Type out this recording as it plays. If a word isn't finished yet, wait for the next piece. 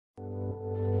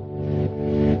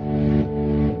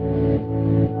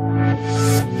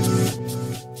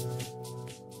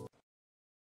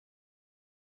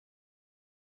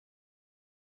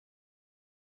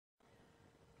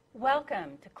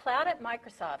Welcome to Cloud at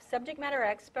Microsoft Subject Matter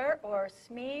Expert or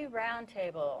SME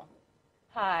Roundtable.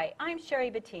 Hi, I'm Sherry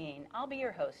Bettine. I'll be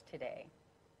your host today.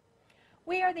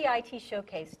 We are the IT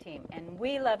Showcase team, and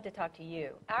we love to talk to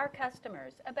you, our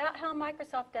customers, about how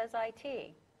Microsoft does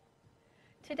IT.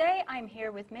 Today, I'm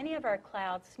here with many of our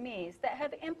cloud SMEs that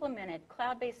have implemented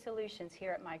cloud-based solutions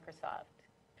here at Microsoft.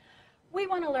 We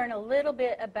want to learn a little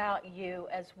bit about you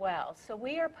as well, so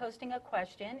we are posting a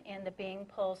question in the Bing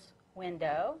Pulse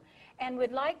window and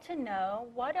would like to know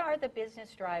what are the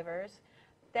business drivers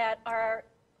that are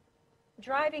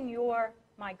driving your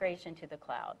migration to the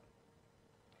cloud.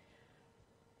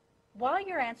 While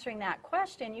you're answering that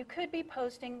question, you could be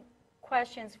posting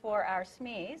questions for our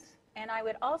SMEs, and I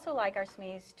would also like our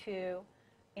SMEs to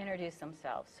introduce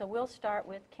themselves. So we'll start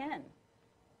with Ken.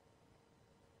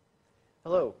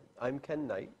 Hello, I'm Ken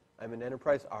Knight. I'm an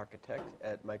enterprise architect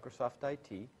at Microsoft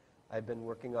IT. I've been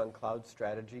working on cloud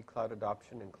strategy, cloud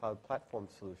adoption, and cloud platform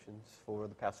solutions for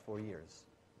the past 4 years.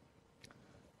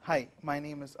 Hi, my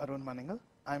name is Arun Maningal.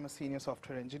 I'm a senior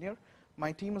software engineer.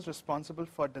 My team is responsible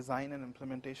for design and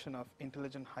implementation of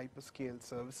intelligent hyperscale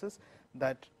services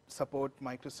that support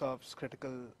Microsoft's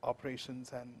critical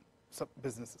operations and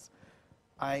businesses.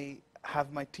 I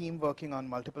have my team working on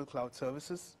multiple cloud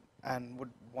services and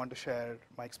would want to share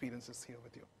my experiences here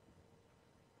with you.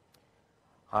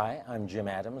 Hi, I'm Jim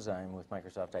Adams. I'm with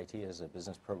Microsoft IT as a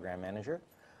business program manager.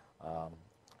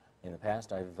 In the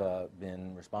past, I've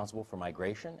been responsible for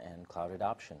migration and cloud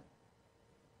adoption.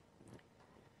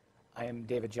 I am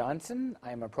David Johnson.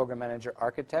 I am a program manager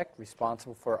architect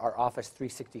responsible for our Office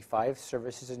 365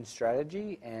 services and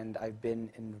strategy, and I've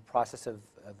been in the process of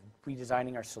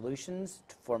redesigning our solutions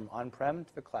from on-prem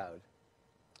to the cloud.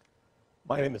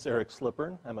 My name is Eric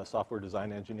Slippern. I'm a software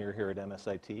design engineer here at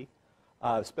MSIT.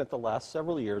 I've spent the last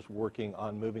several years working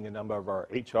on moving a number of our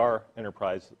HR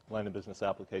enterprise line of business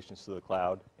applications to the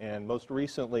cloud, and most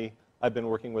recently I've been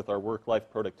working with our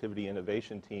work-life productivity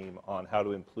innovation team on how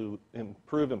to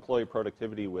improve employee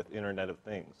productivity with Internet of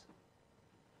Things.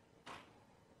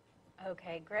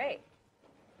 Okay, great.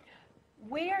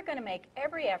 We are going to make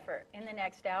every effort in the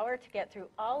next hour to get through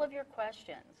all of your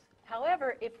questions.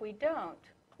 However, if we don't,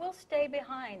 we'll stay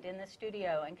behind in the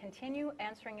studio and continue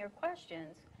answering your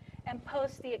questions and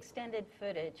post the extended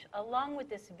footage along with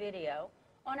this video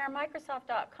on our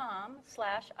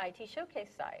Microsoft.com/IT Showcase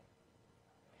site.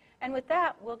 And with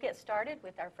that, we'll get started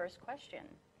with our first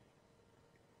question.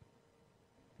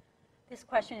 This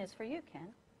question is for you,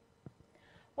 Ken.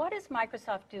 What is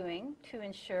Microsoft doing to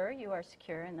ensure you are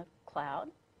secure in the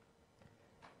cloud?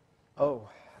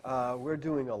 We're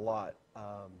doing a lot.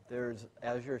 There's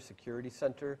Azure Security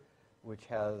Center, which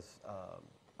has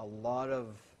a lot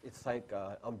of, it's like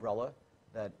an umbrella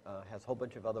that has a whole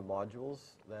bunch of other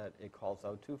modules that it calls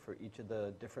out to for each of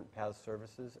the different PaaS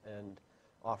services and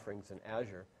offerings in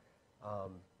Azure.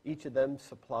 Each of them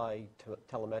supply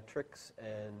telemetrics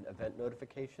and event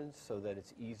notifications so that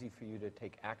it's easy for you to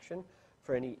take action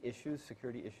for any issues,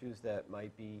 security issues that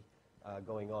might be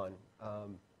going on.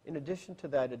 In addition to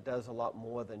that, it does a lot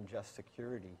more than just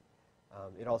security.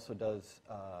 It also does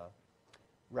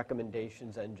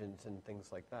recommendations engines and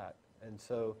things like that. And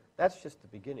so that's just the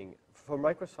beginning. For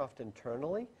Microsoft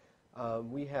internally,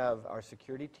 we have our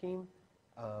security team.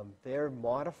 They're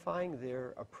modifying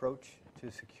their approach to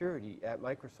security at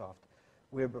Microsoft,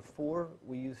 where before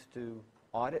we used to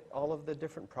audit all of the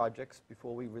different projects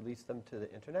before we release them to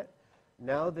the internet.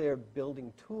 Now they're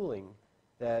building tooling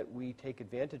that we take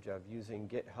advantage of using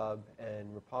GitHub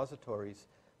and repositories,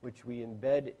 which we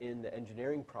embed in the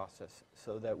engineering process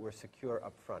so that we're secure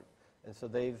up front. And so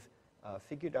they've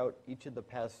figured out each of the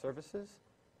PaaS services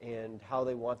and how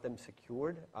they want them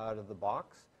secured out of the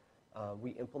box.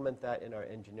 We implement that in our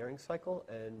engineering cycle,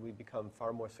 and we become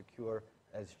far more secure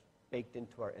as baked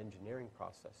into our engineering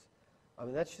process.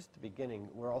 That's just the beginning.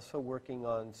 We're also working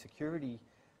on security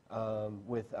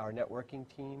with our networking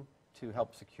team to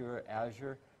help secure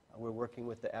Azure. We're working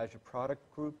with the Azure product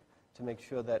group to make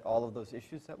sure that all of those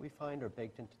issues that we find are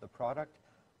baked into the product.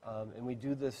 And we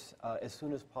do this as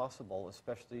soon as possible,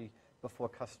 especially before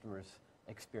customers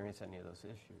experience any of those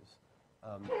issues.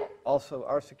 Also,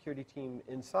 our security team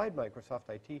inside Microsoft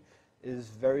IT is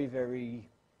very, very,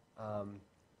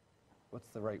 what's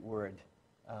the right word?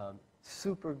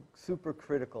 Super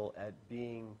critical at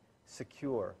being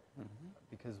secure,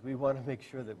 because we want to make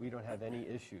sure that we don't have any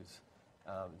issues.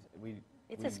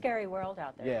 It's a scary world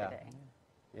out there today.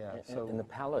 Yeah. And the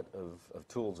palette of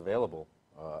tools available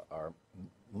are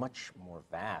much more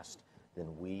vast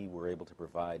than we were able to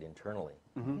provide internally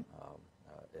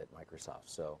at Microsoft.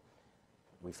 So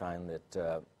we find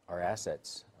that our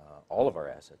assets, all of our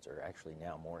assets, are actually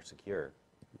now more secure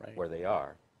where they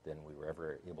are than we were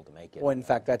ever able to make it. Well, in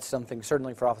fact, that's something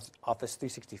certainly for Office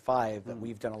 365 that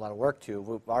we've done a lot of work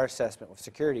to. Our assessment with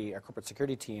security, our corporate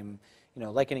security team,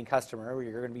 like any customer,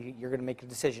 you're going to make a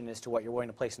decision as to what you're going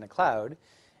to place in the cloud.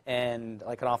 And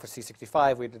like on Office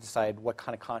 365, we had to decide what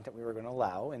kind of content we were going to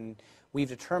allow. And we've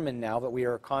determined now that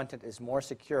our content is more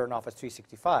secure in Office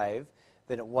 365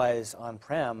 than it was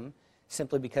on-prem,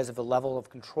 simply because of the level of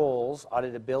controls,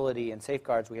 auditability, and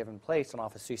safeguards we have in place on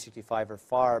Office 365 are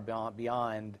far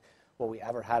beyond what we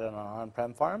ever had on our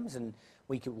on-prem farms. And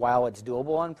while it's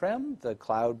doable on-prem, the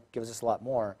cloud gives us a lot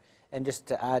more. And just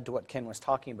to add to what Ken was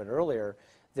talking about earlier,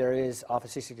 there is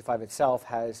Office 365 itself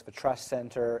has a trust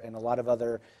center and a lot of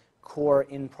other core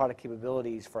in-product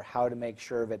capabilities for how to make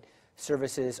sure that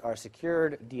services are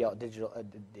secured,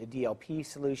 DLP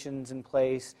solutions in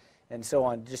place, and so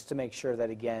on, just to make sure that,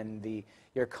 again,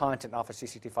 your content in Office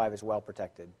 365 is well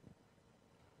protected.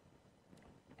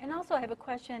 And also, I have a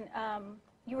question.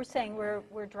 You were saying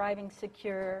we're driving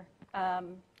secure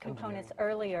components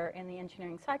earlier in the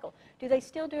engineering cycle. Do they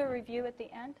still do a review at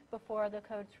the end before the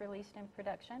code's released in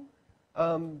production?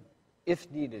 If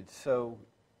needed. So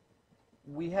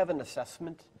we have an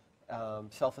assessment,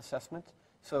 self-assessment.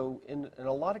 So in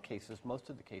a lot of cases, most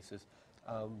of the cases,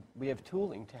 we have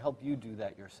tooling to help you do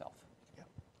that yourself. Yeah.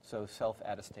 So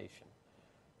self-attestation.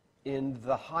 In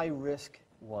the high-risk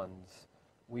ones,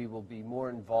 we will be more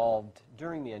involved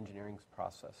during the engineering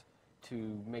process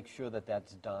to make sure that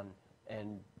that's done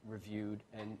and reviewed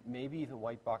and maybe even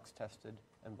white box tested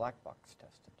and black box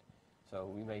tested. So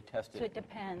we may test So it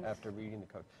depends. after reading the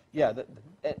code. Yeah,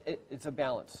 it's a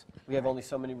balance. We have only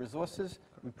so many resources.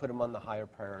 We put them on the higher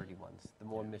priority ones, the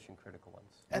more mission critical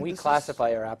ones. And we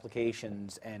classify our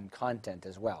applications and content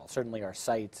as well. Certainly our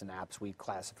sites and apps we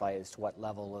classify as to what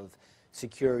level of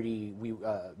security,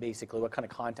 basically what kind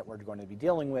of content we're going to be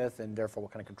dealing with, and therefore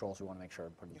what kind of controls we want to make sure are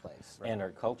put in place. Right. And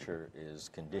our culture is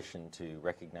conditioned to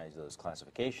recognize those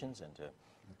classifications and to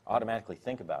automatically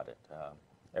think about it.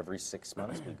 Every 6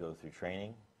 months we go through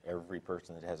training. Every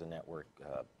person that has a network,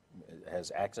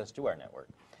 has access to our network,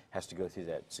 has to go through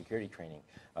that security training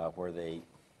where they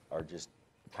are just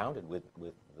pounded with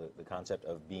the concept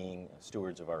of being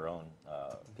stewards of our own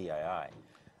PII.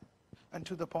 And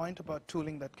to the point about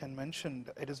tooling that Ken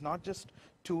mentioned, it is not just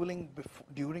tooling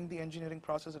during the engineering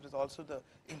process, it is also the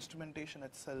instrumentation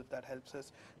itself that helps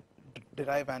us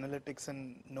derive analytics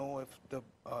and know if the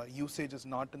usage is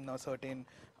not in a certain,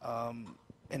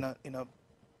 in a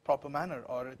proper manner,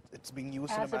 or it's being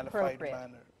used in a malified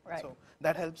manner. Right. So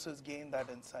that helps us gain that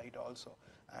insight also.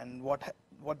 And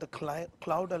what the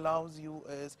cloud allows you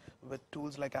is with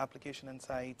tools like application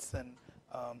insights and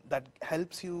that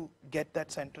helps you get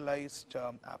that centralized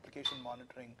application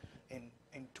monitoring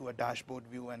into a dashboard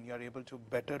view, and you're able to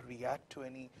better react to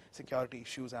any security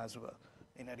issues as well,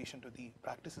 in addition to the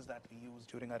practices that we use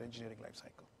during our engineering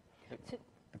lifecycle.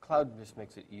 The cloud just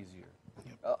makes it easier,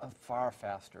 far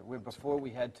faster. Where before we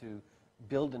had to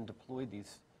build and deploy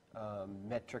these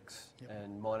metrics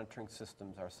and monitoring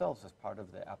systems ourselves as part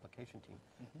of the application team.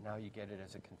 Now you get it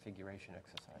as a configuration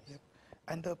exercise.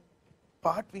 And the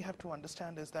part we have to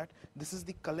understand is that this is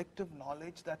the collective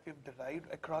knowledge that we've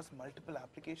derived across multiple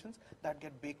applications that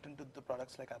get baked into the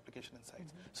products like application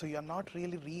insights. So you're not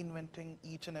really reinventing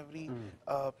each and every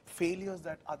failures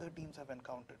that other teams have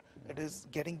encountered. It is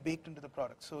getting baked into the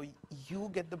product. So you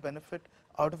get the benefit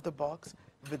out of the box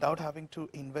without having to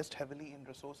invest heavily in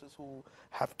resources who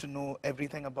have to know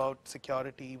everything about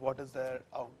security, what is there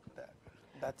out there.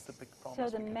 That's the big problem.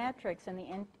 So the metrics and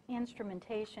the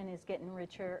instrumentation is getting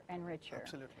richer and richer.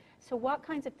 Absolutely. So what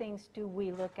kinds of things do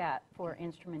we look at for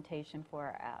instrumentation for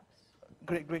our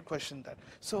apps? Great question there.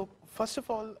 So first of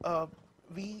all,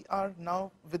 we are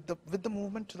now, with the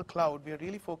movement to the cloud, we are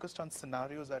really focused on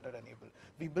scenarios that are enabled.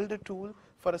 We build a tool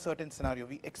for a certain scenario.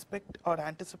 We expect or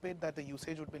anticipate that the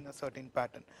usage would be in a certain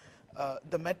pattern.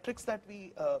 The metrics that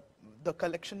the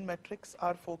collection metrics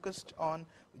are focused on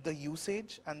the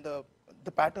usage and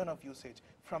the pattern of usage.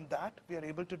 From that, we are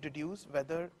able to deduce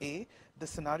whether A, the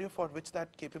scenario for which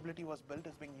that capability was built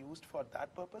is being used for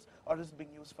that purpose or is being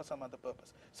used for some other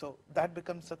purpose. So that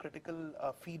becomes a critical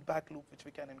feedback loop which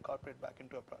we can incorporate back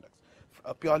into our products,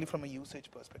 purely from a usage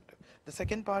perspective. The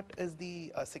second part is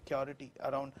the security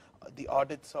around the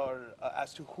audits or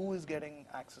as to who is getting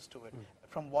access to it,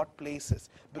 from what places.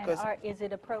 Because and is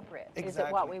it appropriate? Exactly. Is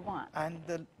it what we want? And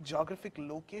the geographic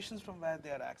locations from where they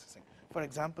are accessing. For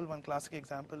example, one classic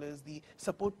example is the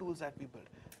support tools that we build.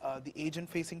 the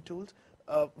agent-facing tools.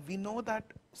 We know that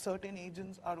certain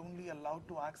agents are only allowed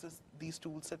to access these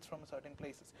tool sets from certain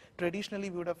places. Traditionally,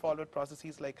 we would have followed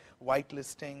processes like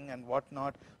whitelisting and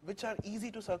whatnot, which are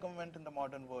easy to circumvent in the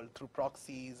modern world through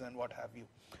proxies and what have you.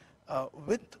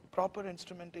 With proper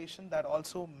instrumentation that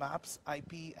also maps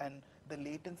IP and the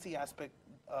latency aspect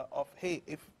of, hey,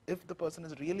 if the person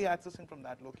is really accessing from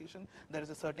that location, there is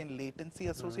a certain latency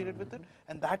associated with it,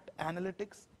 and that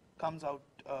analytics comes out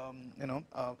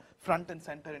front and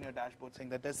center in your dashboard, saying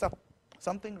that there's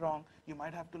something wrong. You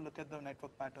might have to look at the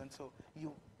network pattern, so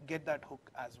you get that hook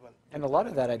as well. And a lot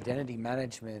of that identity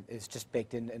management is just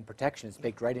baked in protection. It's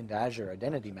baked right into Azure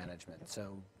Identity Management.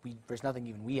 So there's nothing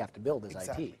even we have to build as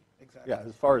IT. Exactly. Yeah,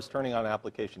 as far as turning on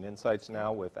application insights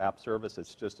now with app service,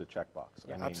 it's just a checkbox.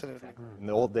 Yeah, absolutely. In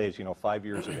the old days, 5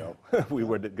 years ago, we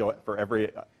would go for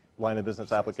every line of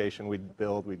business application we'd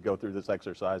build, we'd go through this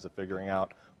exercise of figuring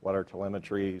out what our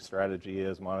telemetry strategy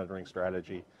is, monitoring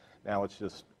strategy. Now it's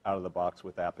just out of the box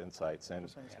with App Insights.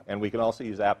 And we can also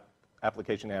use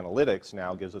application analytics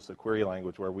now, gives us a query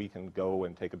language where we can go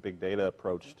and take a big data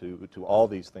approach to all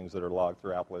these things that are logged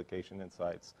through application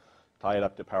insights, tie it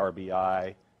up to Power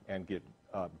BI, and get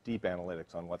deep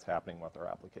analytics on what's happening with our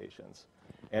applications.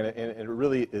 And it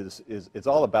really it's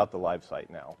all about the live site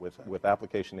now. With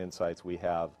application insights, we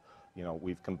have,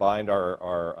 we've combined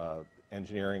our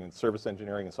engineering and service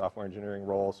engineering and software engineering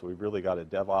roles, so we've really got a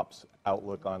DevOps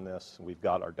outlook on this. We've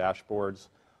got our dashboards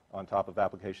on top of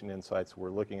application insights. We're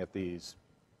looking at these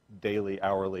daily,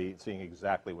 hourly, seeing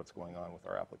exactly what's going on with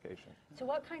our application. So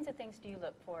what kinds of things do you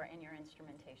look for in your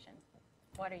instrumentation?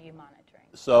 What are you monitoring?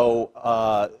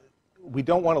 So we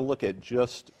don't want to look at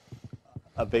just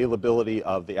availability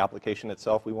of the application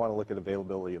itself. We want to look at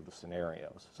availability of the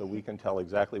scenarios. So we can tell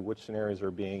exactly which scenarios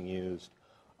are being used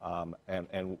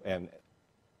and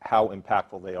how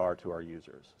impactful they are to our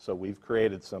users. So we've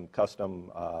created some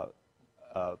custom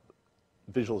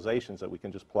visualizations that we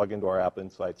can just plug into our App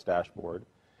Insights dashboard,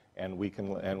 and we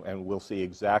can and we'll see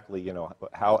exactly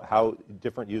how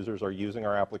different users are using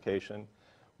our application.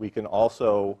 We can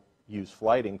also use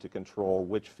flighting to control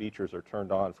which features are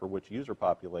turned on for which user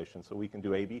population, so we can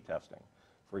do A/B testing.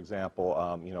 For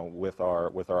example, with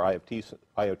our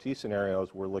IoT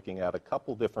scenarios, we're looking at a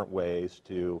couple different ways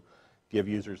to give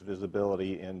users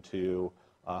visibility into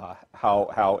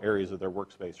how areas of their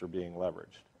workspace are being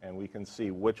leveraged, and we can see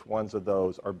which ones of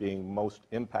those are being most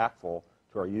impactful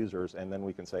to our users, and then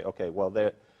we can say, okay, well,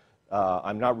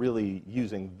 I'm not really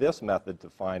using this method to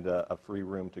find a free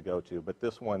room to go to, but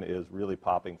this one is really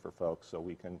popping for folks, so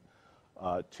we can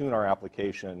tune our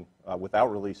application without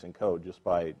releasing code, just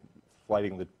by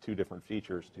flighting the two different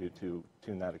features to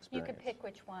tune that experience. You can pick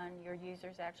which one your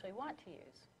users actually want to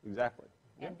use. Exactly.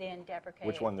 And then deprecate.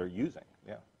 Which one they're using,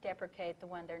 yeah. Deprecate the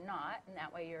one they're not, and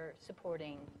that way you're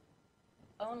supporting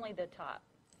only the top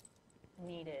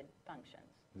needed functions.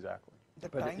 Exactly.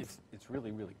 But it's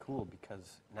really, really cool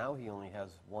because now he only has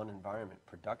one environment,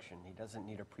 production. He doesn't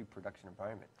need a pre-production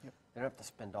environment. Yep. They don't have to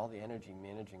spend all the energy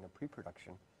managing a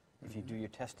pre-production if you do your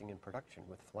testing in production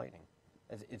with flighting.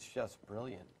 It's just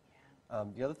brilliant. Yeah.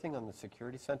 The other thing on the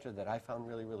Security Center that I found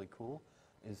really, really cool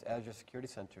is Azure Security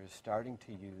Center is starting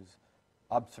to use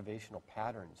observational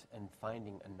patterns and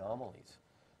finding anomalies.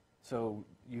 So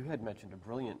you had mentioned a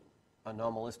brilliant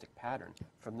anomalistic pattern.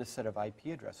 From this set of IP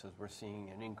addresses, we're seeing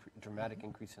an dramatic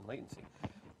increase in latency.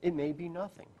 It may be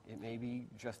nothing. It may be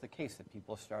just the case that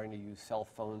people are starting to use cell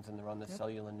phones and they're on the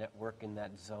cellular network in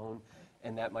that zone,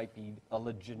 and that might be a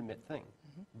legitimate thing.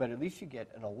 But at least you get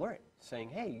an alert saying,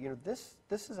 hey, this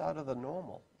is out of the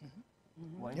normal.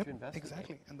 Why don't you investigate?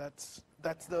 Exactly, and that's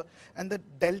the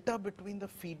delta between the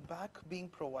feedback being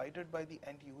provided by the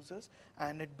end users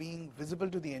and it being visible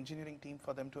to the engineering team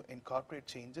for them to incorporate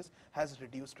changes has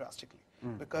reduced drastically,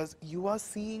 because you are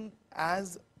seeing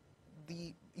as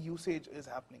the usage is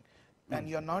happening, and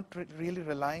you're not really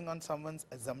relying on someone's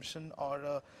assumption or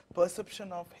a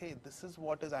perception of, hey, this is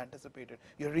what is anticipated.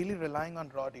 You're really relying on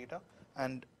raw data,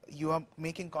 and you are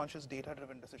making conscious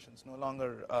data-driven decisions, no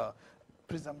longer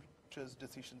presumptuous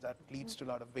decisions that leads to a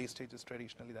lot of wastages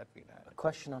traditionally that we've had. A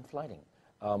question on flighting.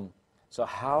 So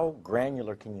how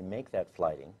granular can you make that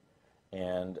flighting?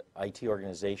 And IT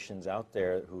organizations out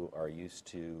there who are used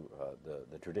to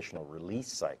the traditional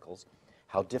release cycles,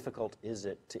 how difficult is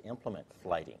it to implement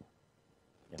flighting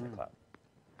in the cloud?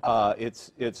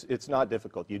 It's not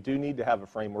difficult. You do need to have a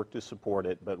framework to support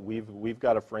it, but we've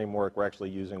got a framework. We're actually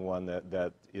using one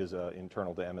that is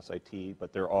internal to MSIT,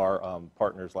 but there are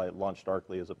partners like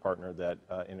LaunchDarkly is a partner that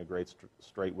integrates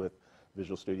straight with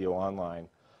Visual Studio Online.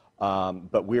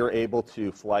 But we're able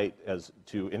to flight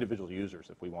to individual users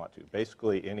if we want to.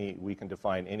 Basically, we can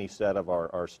define any set of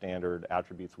our standard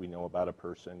attributes we know about a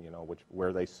person,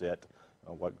 where they sit,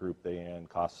 what group they in,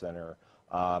 cost center,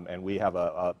 and we have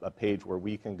a page where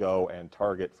we can go and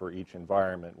target for each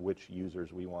environment which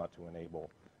users we want to enable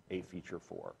a feature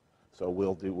for. So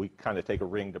we kind of take a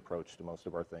ringed approach to most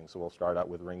of our things. So we'll start out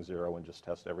with ring 0 and just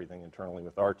test everything internally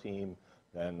with our team.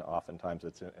 Then oftentimes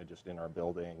it's just in our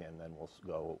building, and then we'll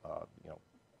go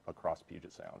across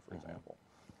Puget Sound, for example.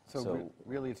 So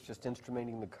really it's just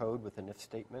instrumenting the code with an if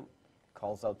statement,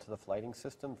 calls out to the flighting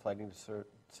system. Flighting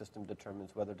system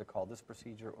determines whether to call this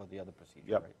procedure or the other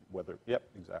procedure, Yep, right? Yep,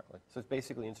 exactly. So it's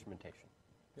basically instrumentation.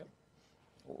 Yep.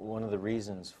 One of the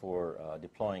reasons for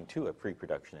deploying to a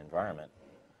pre-production environment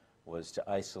was to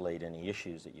isolate any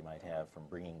issues that you might have from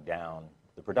bringing down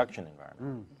the production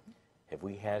environment. Have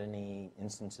we had any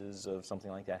instances of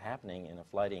something like that happening in a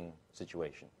flighting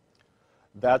situation?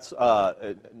 That's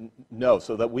no.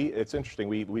 So that it's interesting.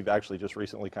 We've actually just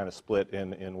recently kind of split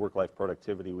in work-life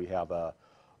productivity. We have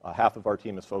half of our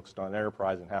team is focused on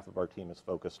enterprise, and half of our team is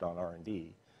focused on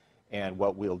R&D. And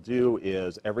what we'll do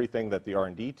is everything that the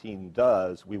R&D team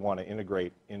does, we want to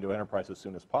integrate into enterprise as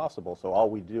soon as possible. So all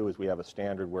we do is we have a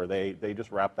standard where they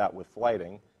just wrap that with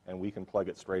flighting, and we can plug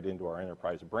it straight into our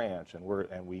enterprise branch. And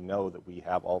we know that we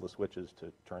have all the switches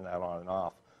to turn that on and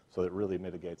off, so it really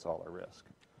mitigates all our risk.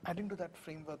 Adding to that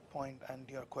framework point and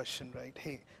your question, right?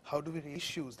 Hey, how do we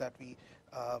issues that we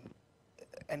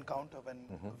encounter when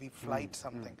we flight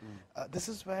something? This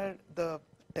is where the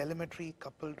telemetry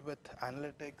coupled with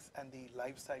analytics and the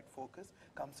live site focus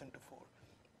comes into fore.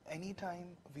 Anytime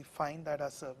we find that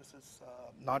our service is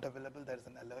not available, there is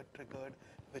an alert triggered,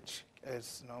 which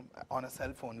is on a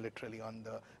cell phone, literally on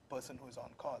the person who is on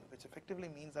call, which effectively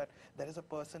means that there is a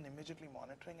person immediately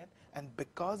monitoring it, and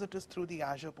because it is through the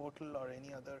Azure portal or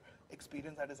any other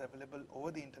experience that is available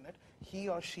over the internet, he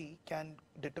or she can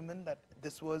determine that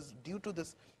this was due to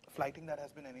this flighting that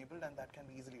has been enabled, and that can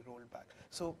be easily rolled back.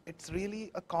 So it's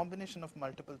really a combination of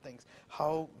multiple things.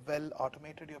 How well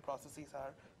automated your processes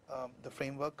are, the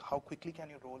framework, how quickly can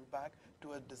you roll back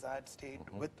to a desired state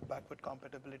with backward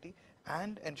compatibility,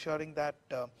 and ensuring that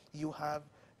you have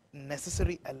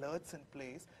necessary alerts in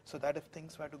place so that if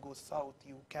things were to go south,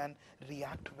 you can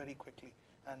react very quickly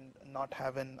and not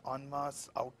have an en masse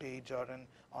outage or an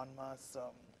en masse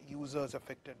users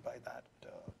affected by that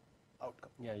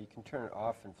outcome. Yeah, you can turn it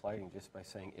off in flighting just by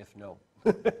saying if no.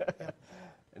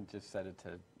 And just set it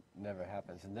to never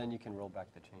happens. And then you can roll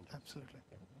back the changes. Absolutely.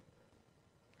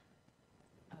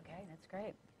 Okay, that's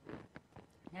great.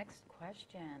 Next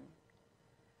question.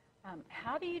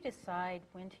 How do you decide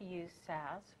when to use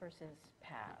SaaS versus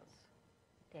PaaS?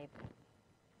 David.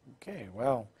 Okay,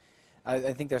 well,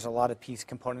 I think there's a lot of piece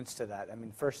components to that. I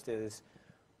mean, first is,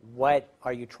 what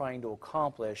are you trying to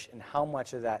accomplish, and how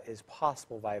much of that is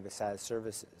possible via the SaaS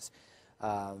services?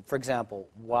 For example,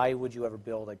 why would you ever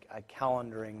build a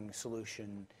calendaring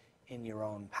solution in your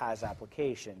own PaaS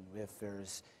application if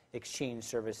there's Exchange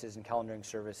services and calendaring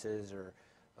services or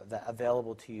that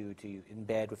available to you to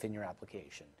embed within your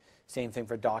application? Same thing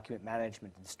for document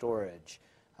management and storage.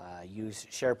 Use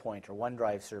SharePoint or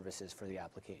OneDrive services for the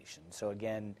application. So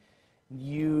again,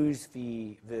 use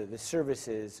the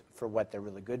services for what they're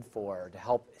really good for to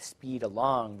help speed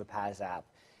along the PaaS app.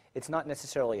 It's not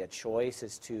necessarily a choice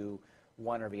as to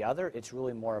one or the other. It's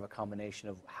really more of a combination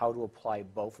of how to apply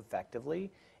both effectively,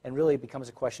 and really it becomes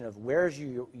a question of where's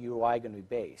your UI going to be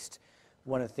based.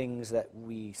 One of the things that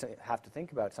we have to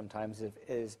think about sometimes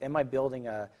is am I building,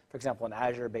 for example, an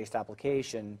Azure-based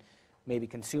application, maybe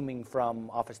consuming from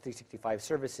Office 365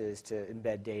 services to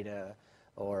embed data,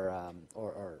 or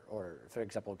for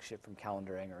example, ship from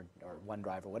calendaring or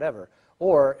OneDrive or whatever?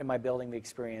 Or am I building the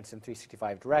experience in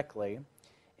 365 directly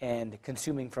and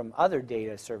consuming from other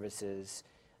data services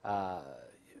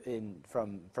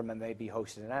from maybe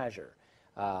hosted in Azure?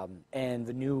 And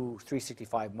the new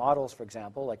 365 models, for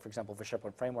example, like for example the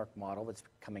SharePoint Framework model that's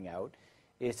coming out,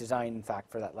 is designed in fact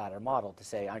for that latter model, to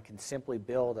say I can simply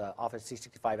build an Office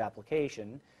 365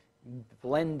 application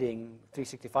blending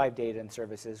 365 data and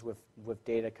services with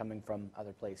data coming from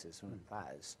other places and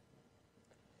PaaS.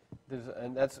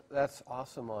 And that's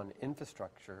awesome on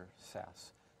infrastructure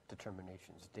SaaS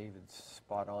determinations. David's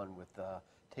spot on with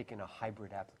taking a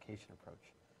hybrid application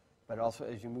approach. But also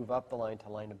as you move up the line to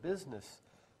line of business,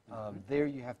 there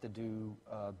you have to do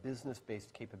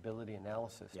business-based capability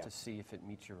analysis to see if it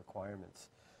meets your requirements.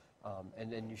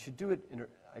 And then you should do it,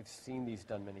 I've seen these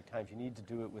done many times, you need to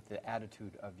do it with the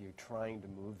attitude of you're trying to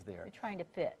move there. You're trying to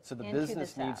fit So the into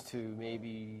business the needs SaaS. to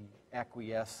maybe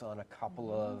acquiesce on a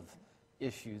couple of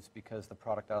issues because the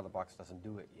product out of the box doesn't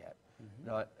do it yet.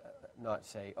 Not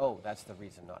say, oh, that's the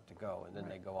reason not to go, and then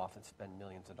they go off and spend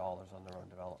millions of dollars on their own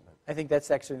development. I think that's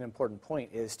actually an important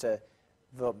point, is to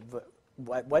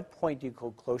at what point do you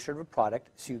go closer to a product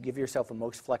so you give yourself the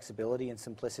most flexibility and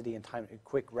simplicity and time,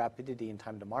 quick rapidity and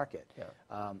time to market. Yeah.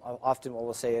 Often what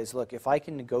we'll say is, look, if I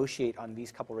can negotiate on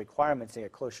these couple requirements and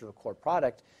get closer to a core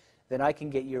product, then I can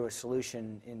get you a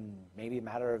solution in maybe a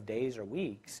matter of days or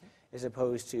weeks, as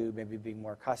opposed to maybe being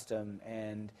more custom,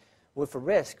 and with a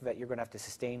risk that you're going to have to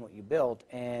sustain what you built,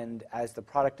 and as the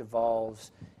product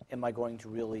evolves, am I going to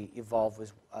really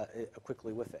evolve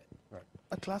quickly with it? Right.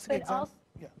 A classic But example. also,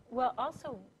 Yeah. well,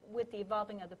 also with the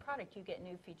evolving of the product, you get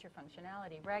new feature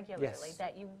functionality regularly Yes.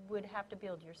 that you would have to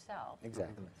build yourself.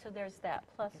 Exactly. So there's that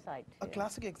plus side too. A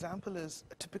classic example is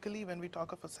typically when we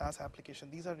talk of a SaaS application,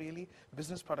 these are really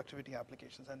business productivity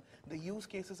applications, and the use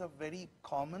cases are very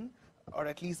common, or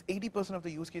at least 80% of the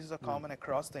use cases are common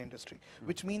across the industry,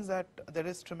 which means that there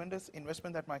is tremendous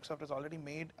investment that Microsoft has already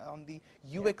made on the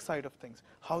UX side of things,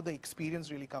 how the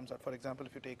experience really comes out. For example,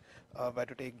 if you were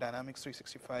to take Dynamics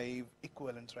 365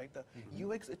 equivalents, right? The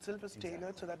UX itself is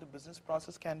tailored so that the business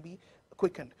process can be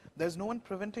quickened. There's no one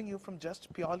preventing you from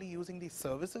just purely using these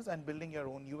services and building your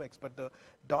own UX, but the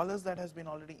dollars that has been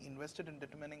already invested in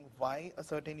determining why a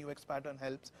certain UX pattern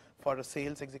helps for a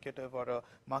sales executive or a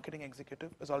marketing executive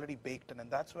is already baked in,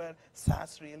 and that's where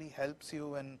SaaS really helps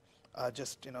you in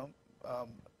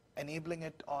enabling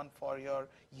it on for your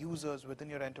users within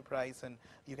your enterprise, and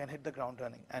you can hit the ground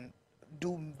running and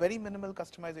do very minimal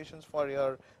customizations for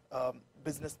your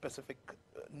business-specific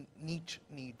niche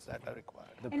needs that are required.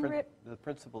 The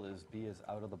principle is be as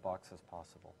out of the box as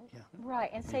possible. Yeah. Right,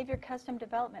 and save your custom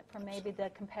development for maybe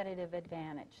the competitive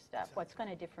advantage stuff, what's going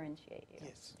to differentiate you.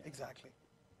 Yes, exactly.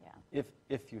 Yeah.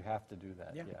 If you have to do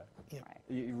that, Yeah. Yeah. Right.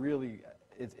 You really,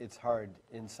 it's hard.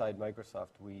 Inside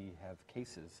Microsoft, we have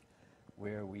cases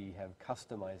where we have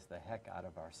customized the heck out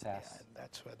of our SaaS. Yeah, and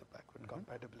that's where the backward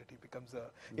compatibility becomes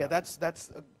a... Yeah, that's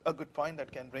a good point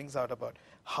that Ken brings out about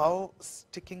how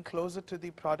sticking closer to the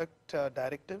product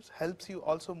directives helps you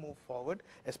also move forward,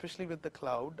 especially with the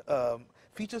cloud.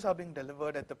 Features are being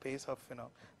delivered at the pace of,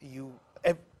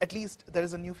 at least there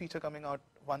is a new feature coming out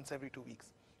once every 2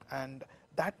 weeks. And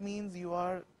that means you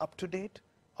are up to date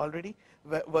already,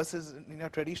 versus in a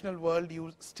traditional world,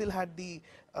 you still had the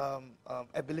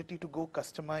ability to go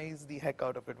customize the heck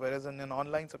out of it, whereas in an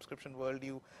online subscription world,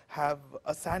 you have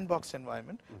a sandbox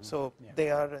environment. So they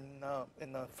are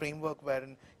in a framework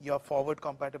wherein your forward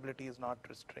compatibility is not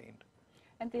restrained.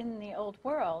 And then in the old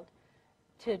world,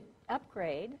 to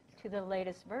upgrade to the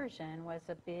latest version was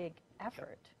a big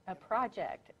effort, a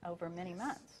project over many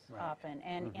months often,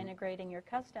 and integrating your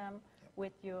custom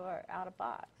with your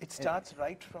out-of-box. It starts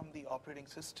right from the operating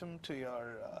system to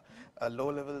your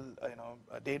low-level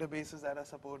databases that are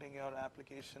supporting your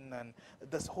application, and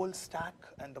this whole stack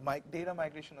and the data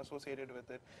migration associated with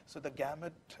it. So the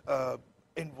gamut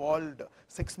involved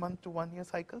 6-month to 1 year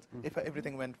cycles if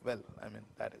everything went well. I mean,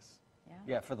 that is.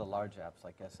 Yeah, for the large apps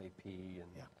like SAP and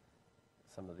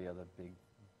some of the other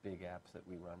big apps that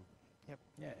we run. Yep.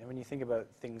 Yeah, and when you think about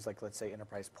things like, let's say,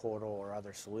 Enterprise Portal or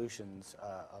other solutions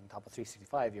on top of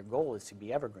 365, your goal is to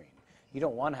be evergreen. You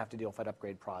don't want to have to deal with that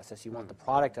upgrade process. You want the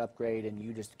product to upgrade and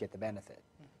you just get the benefit.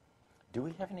 Do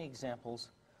we have any examples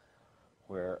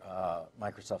where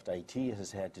Microsoft IT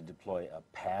has had to deploy a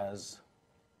PaaS,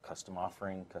 custom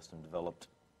offering, custom developed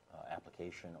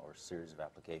application or series of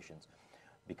applications,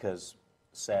 because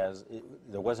SaaS,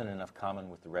 there wasn't enough common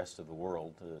with the rest of the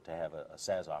world to have a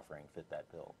SaaS offering fit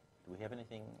that bill? Do we have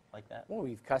anything like that? Well,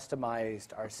 we've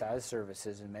customized our SaaS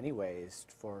services in many ways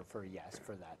for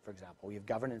that. For example, we have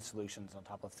governance solutions on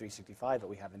top of 365 that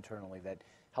we have internally that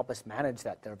help us manage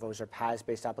that. Those are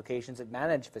PaaS-based applications that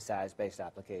manage the SaaS-based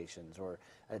applications, or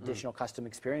additional custom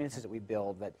experiences that we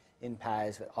build that in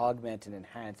PaaS that augment and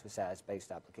enhance the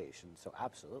SaaS-based applications. So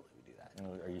absolutely we do that.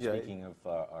 And are you speaking of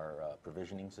our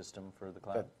provisioning system for the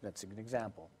cloud? That's a good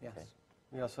example, yes. Okay.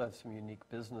 We also have some unique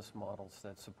business models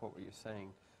that support what you're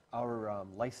saying. Our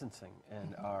licensing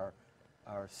and our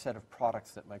set of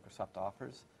products that Microsoft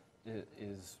offers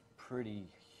is pretty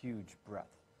huge breadth.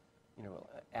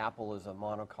 Apple is a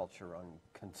monoculture on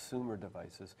consumer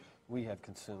devices. We have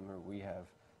consumer, we have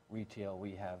retail,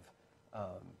 we have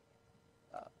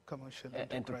Commercial,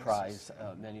 enterprise,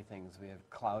 many things. We have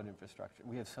cloud infrastructure.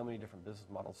 We have so many different business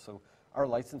models. So our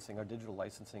licensing, our digital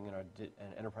licensing, and our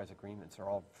enterprise agreements are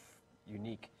all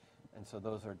unique, and so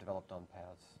those are developed on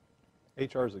paths.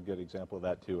 HR is a good example of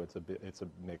that too. It's a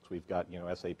mix. We've got,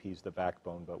 SAP's the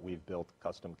backbone, but we've built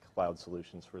custom cloud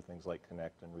solutions for things like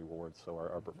Connect and Rewards. So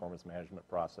our performance management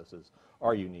processes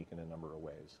are unique in a number of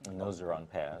ways. And those are on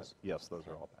PaaS. Yes, those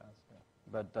are all PaaS.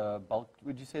 Yeah. But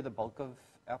would you say the bulk of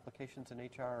applications in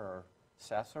HR are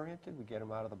SaaS oriented? We get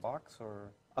them out of the box, or?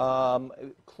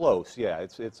 Close, yeah.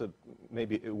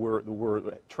 We're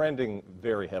trending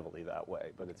very heavily that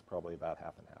way, but it's probably about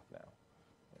half and half now.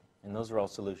 And those are all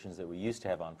solutions that we used to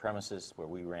have on premises, where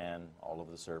we ran all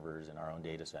of the servers in our own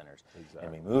data centers. Exactly.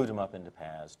 And we moved them up into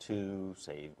PaaS to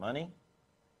save money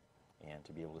and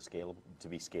to be able to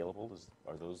be scalable.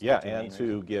 Are those the Yeah, two main and reasons?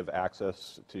 to give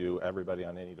access to everybody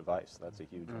on any device. That's a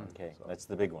huge one. Okay, So. that's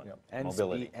the big one. Yep. And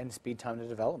Mobility. speed time to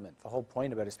development. The whole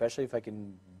point about it, especially if I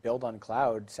can build on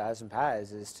cloud, SaaS and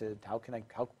PaaS, is to how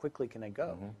quickly can I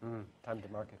go? Time to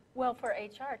market. Well, for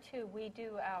HR too, we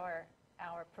do our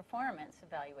performance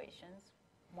evaluations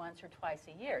once or twice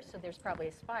a year, so there's probably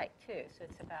a spike too. So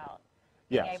it's about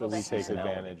being Yeah, so able to we take handle-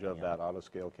 advantage of Yeah. that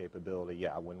auto-scale capability.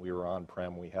 Yeah, when we were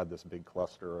on-prem, we had this big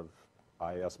cluster of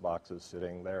IS boxes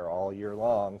sitting there all year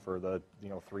long for the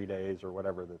 3 days or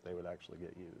whatever that they would actually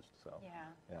get used. So Yeah,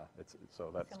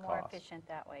 so that's so more cost. efficient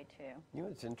that way too. You know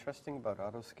what's interesting about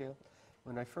autoscale?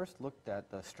 When I first looked at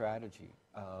the strategy,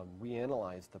 we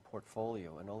analyzed the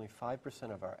portfolio, and only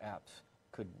 5% of our apps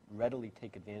could readily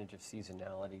take advantage of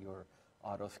seasonality or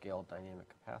autoscale dynamic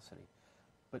capacity.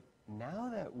 But now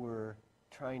that we're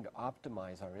trying to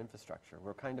optimize our infrastructure,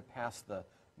 we're kind of past the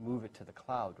move it to the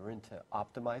cloud. We're into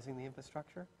optimizing the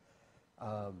infrastructure.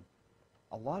 A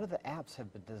lot of the apps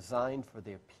have been designed for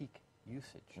their peak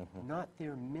usage, not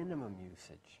their minimum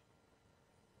usage.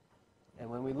 And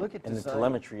when we look at And the design,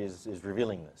 telemetry is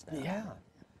revealing this now. yeah.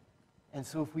 And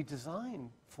so if we design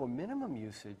for minimum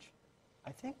usage,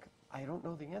 I don't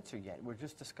know the answer yet. We're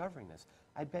just discovering this.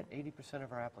 I bet 80%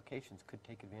 of our applications could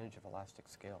take advantage of elastic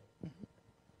scale.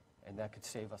 And that could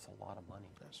save us a lot of money.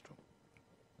 That's true.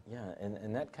 Yeah,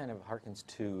 and that kind of harkens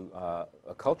to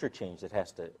a culture change that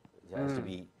has to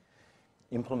be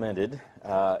implemented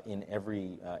in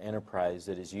every enterprise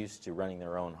that is used to running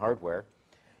their own hardware,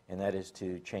 and that is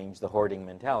to change the hoarding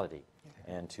mentality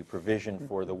and to provision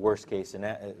for the worst case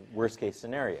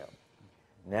scenario.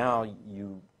 Now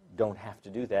you don't have to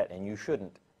do that, and you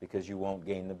shouldn't, because you won't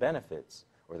gain the benefits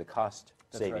or the cost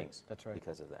That's right, savings that's right.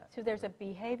 because of that. So there's a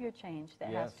behavior change that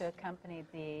has Yes. to accompany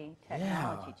the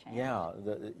technology change. Yeah,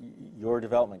 your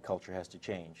development culture has to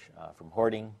change from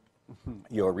hoarding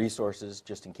your resources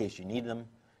just in case you need them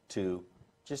to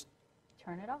just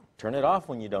Turn it off. turn it off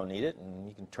when you don't need it, and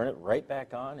you can turn it right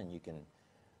back on, and you can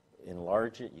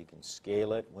enlarge it, you can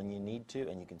scale it when you need to,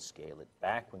 and you can scale it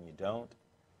back when you don't.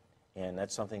 And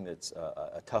that's something that's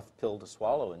a tough pill to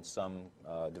swallow in some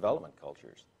development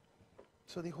cultures.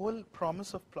 So the whole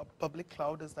promise of public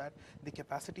cloud is that the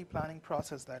capacity planning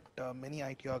process that many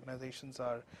IT organizations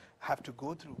have to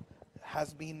go through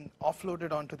has been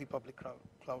offloaded onto the public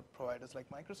cloud providers like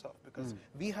Microsoft, because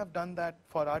we have done that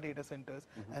for our data centers,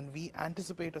 and we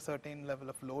anticipate a certain level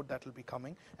of load that will be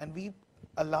coming, and we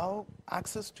allow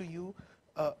access to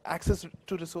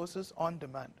resources on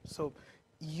demand. So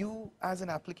you as an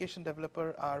application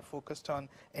developer are focused on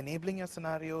enabling your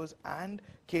scenarios and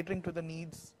catering to the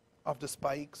needs of the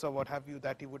spikes or what have you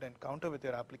that you would encounter with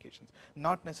your applications.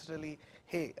 Not necessarily,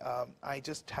 hey, I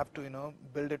just have to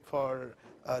build it for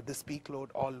this peak load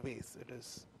always.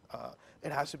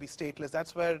 It has to be stateless.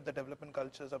 That's where the development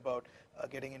culture is about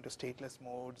getting into stateless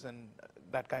modes, and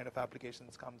that kind of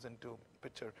applications comes into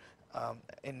picture.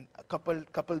 In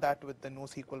couple that with the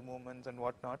NoSQL movements and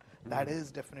whatnot, that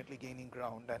is definitely gaining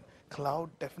ground, and cloud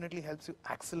definitely helps you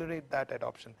accelerate that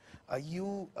adoption.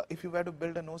 If you were to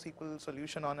build a NoSQL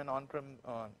solution on an on-prem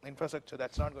infrastructure,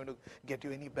 that's not going to get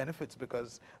you any benefits,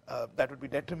 because that would be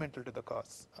detrimental to the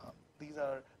costs. These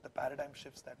are the paradigm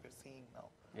shifts that we're seeing now.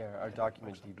 Yeah, our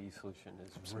document DB solution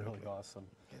is really awesome.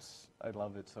 Yes. I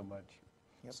love it so much.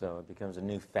 Yep. So it becomes a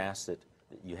new facet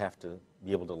that you have to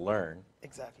be able to learn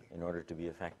Exactly. in order to be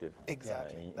effective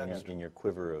Exactly. in your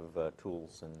quiver of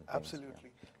tools and things.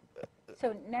 Absolutely.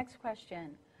 So next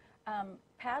question.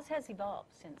 PaaS has evolved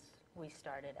since we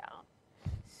started out.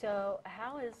 So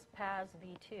how is PaaS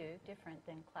v2 different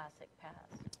than classic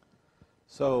PaaS?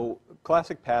 So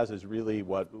classic PaaS is really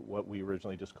what we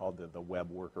originally just called the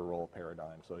web worker role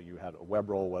paradigm. So you had a web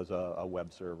role was a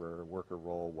web server, worker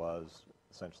role was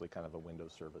essentially kind of a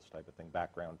Windows service type of thing,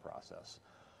 background process.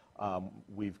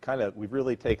 We've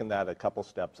really taken that a couple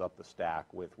steps up the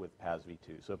stack with PaaS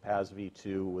v2. So PaaS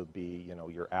v2 would be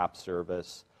your app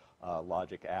service,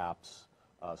 logic apps,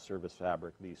 service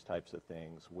fabric, these types of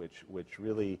things, which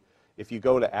really if you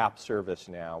go to app service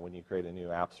now, when you create a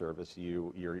new app service,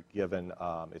 you're given,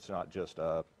 it's not just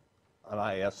an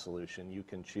IIS solution. You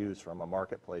can choose from a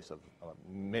marketplace of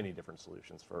many different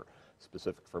solutions for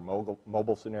specific for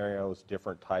mobile scenarios,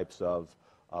 different types of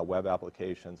web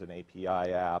applications, an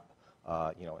API app,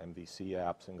 MVC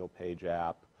app, single page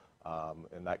app,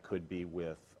 and that could be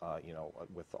with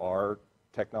with our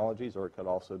technologies, or it could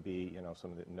also be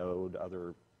some of the Node,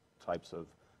 other types of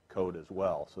code as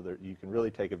well. So that you can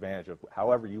really take advantage of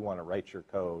however you want to write your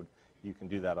code. You can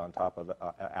do that on top of an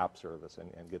app service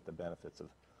and get the benefits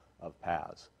of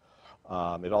PaaS.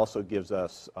 It also gives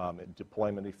us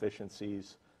deployment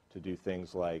efficiencies to do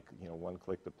things like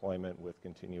one-click deployment with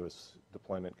continuous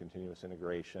deployment, continuous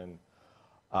integration,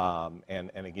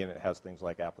 and again, it has things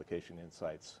like application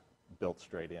insights built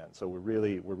straight in. So we're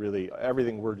really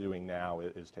everything we're doing now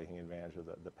is taking advantage of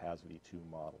the PaaS v2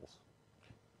 models.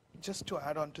 Just to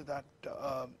add on to that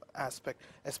aspect,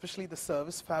 especially the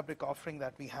service fabric offering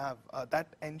that we have, that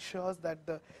ensures that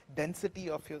the density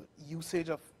of your usage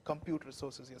of compute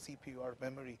resources, your CPU or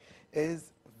memory,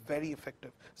 is very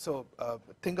effective. So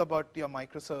think about your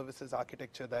microservices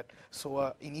architecture that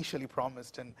SOA initially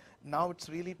promised, and now it's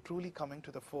really truly coming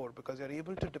to the fore because you're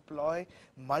able to deploy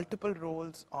multiple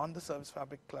roles on the service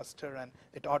fabric cluster, and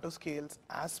it auto scales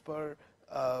as per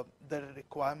the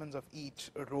requirements of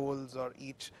each roles or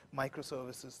each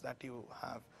microservices that you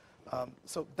have.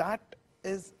 So that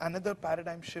is another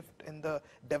paradigm shift in the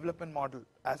development model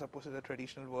as opposed to the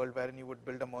traditional world wherein you would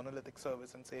build a monolithic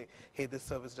service and say, hey, this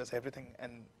service does everything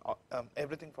and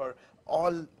everything for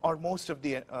all or most of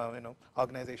the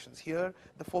organizations. Here,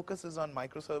 the focus is on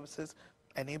microservices,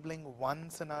 enabling one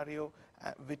scenario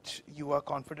which you are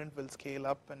confident will scale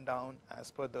up and down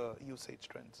as per the usage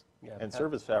trends. Yeah, and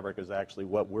Service Fabric is actually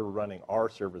what we're running our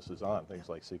services on. Things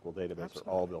like SQL database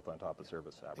Absolutely. are all built on top of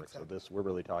Service Fabric. Exactly. So we're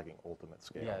really talking ultimate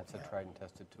scale. Yeah, it's a tried and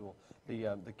tested tool.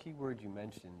 The key word you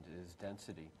mentioned is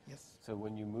density. Yes. So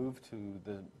when you move to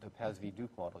the PaaS v2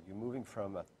 model, you're moving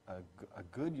from a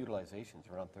good utilization, it's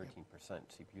around 13%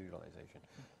 CPU utilization.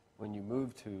 When you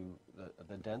move to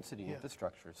the density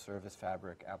infrastructure, service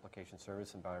fabric, application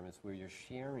service environments where you're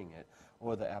sharing it,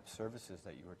 or the app services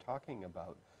that you were talking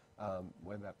about,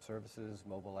 web app services,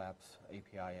 mobile apps,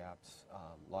 API apps,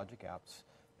 logic apps,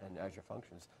 and Azure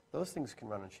Functions, those things can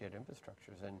run on shared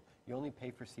infrastructures, and you only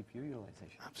pay for CPU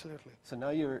utilization. Absolutely. So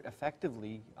now you're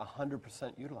effectively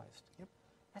 100% utilized. Yep.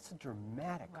 That's a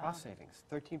dramatic cost savings,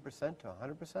 13% to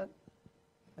 100%.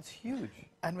 That's huge.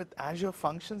 And with Azure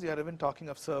Functions, you're even talking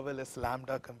of serverless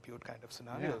Lambda compute kind of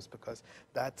scenarios because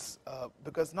that's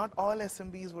because not all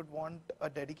SMBs would want a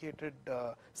dedicated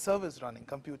service running,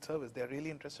 compute service. They're really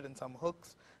interested in some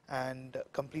hooks and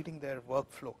completing their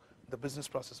workflow, the business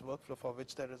process workflow, for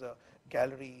which there is a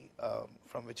gallery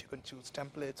from which you can choose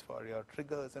templates for your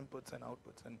triggers, inputs, and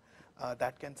outputs. And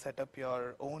that can set up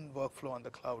your own workflow on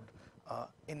the cloud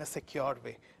in a secure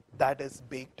way. That is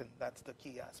baked in. That's the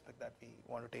key aspect that we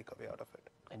want to take away out of it.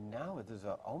 And now there's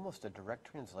almost a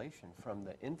direct translation from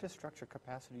the infrastructure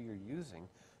capacity you're using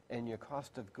and your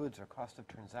cost of goods or cost of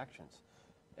transactions.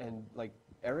 And like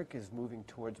Eric is moving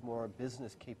towards more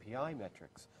business KPI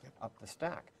metrics up the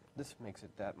stack. This makes it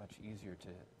that much easier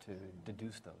to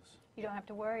deduce those. You don't have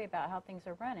to worry about how things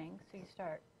are running, so you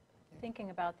start thinking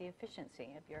about the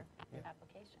efficiency of your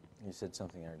application. You said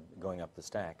something there, going up the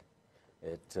stack.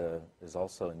 It is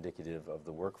also indicative of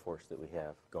the workforce that we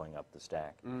have going up the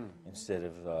stack. Instead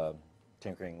of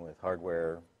tinkering with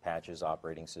hardware, patches,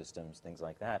 operating systems, things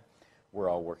like that, we're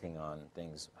all working on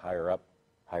things higher up,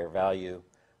 higher value,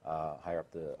 higher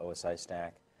up the OSI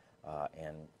stack,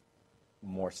 and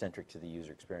more centric to the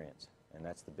user experience. And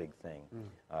that's the big thing.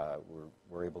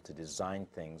 We're able to design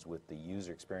things with the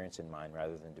user experience in mind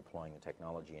rather than deploying the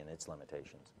technology and its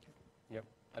limitations. Yep.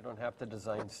 I don't have to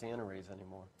design Santa rays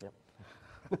anymore. Yep.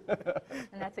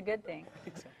 And that's a good thing.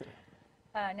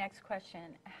 Next question.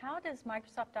 How does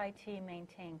Microsoft IT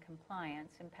maintain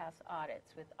compliance and pass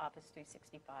audits with Office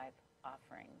 365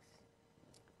 offerings?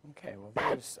 Okay, well,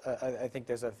 there's, I think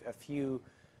there's a few,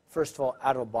 first of all,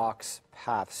 out-of-the-box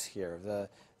paths here.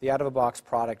 The out-of-the-box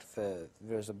product,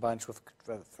 there's a bunch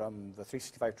from the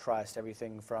 365 Trust,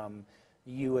 everything from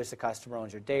you as the customer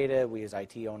owns your data, we as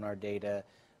IT own our data.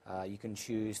 You can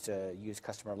choose to use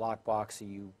customer lockbox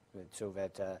so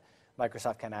that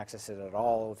Microsoft can't access it at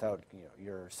all without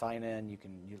your sign-in. You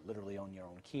literally own your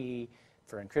own key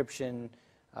for encryption,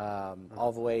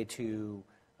 all the way to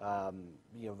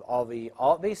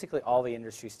basically all the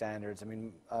industry standards. I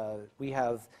mean, we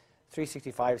have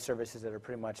 365 services that are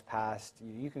pretty much past.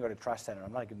 You can go to Trust Center.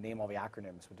 I'm not going to name all the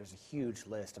acronyms, but there's a huge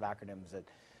list of acronyms that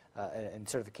and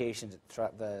certifications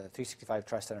that the 365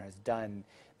 Trust Center has done.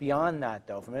 Beyond that,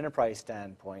 though, from an enterprise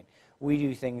standpoint, we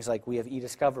do things like we have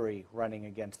e-discovery running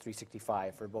against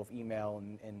 365 for both email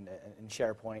and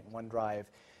SharePoint and OneDrive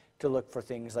to look for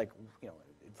things like,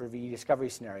 for e-discovery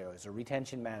scenarios or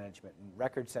retention management and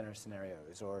record center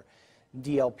scenarios, or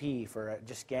DLP for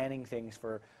just scanning things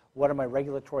for what are my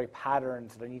regulatory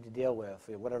patterns that I need to deal with,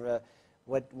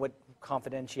 what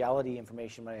confidentiality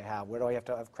information might I have, where do I have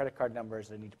to have credit card numbers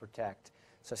that I need to protect.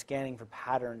 So scanning for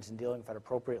patterns and dealing with that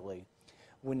appropriately.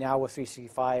 We now with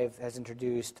 365 has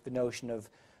introduced the notion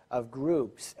of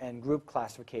groups and group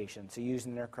classification. So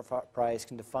using enterprise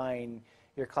can define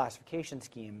your classification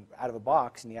scheme out of a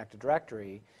box in the Active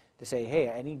Directory to say, hey,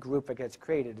 any group that gets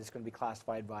created is going to be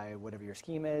classified by whatever your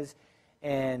scheme is,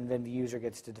 and then the user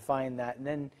gets to define that, and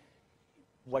then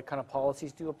what kind of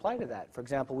policies do apply to that? For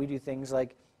example, we do things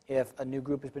like if a new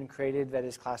group has been created that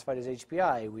is classified as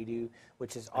HPI, we do,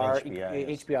 which is our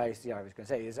HPI is I was going to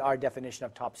say, is our definition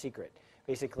of top secret.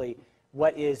 Basically,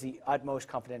 what is the utmost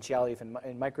confidentiality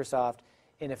in Microsoft,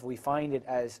 and if we find it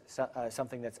as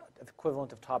something that's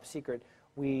equivalent of top secret,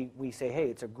 we say, hey,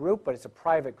 it's a group, but it's a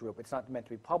private group. It's not meant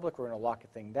to be public. We're going to lock a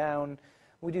thing down.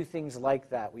 We do things like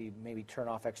that. We maybe turn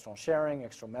off external sharing,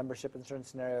 external membership in certain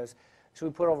scenarios. So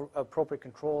we put appropriate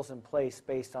controls in place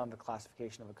based on the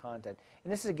classification of the content.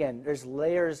 And this is, again, there's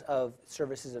layers of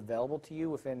services available to you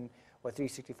within what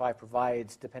 365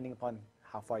 provides, depending upon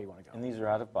how far you want to go. And these are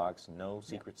out of box, no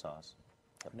secret sauce.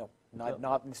 No,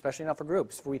 not especially not for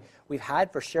groups. We've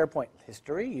had for SharePoint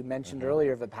history. You mentioned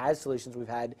earlier the PaaS solutions we've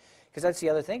had, because that's the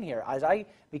other thing here.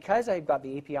 Because I've got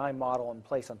the API model in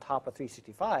place on top of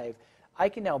 365, I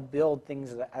can now build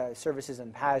things, services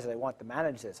and PaaS that I want to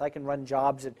manage this. I can run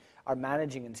jobs that are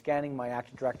managing and scanning my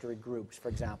Active Directory groups, for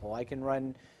example. I can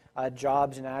run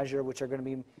jobs in Azure which are going to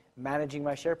be managing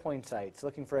my SharePoint sites,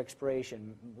 looking for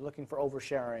expiration, looking for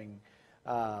oversharing.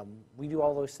 We do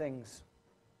all those things.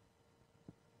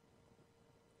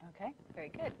 Okay, very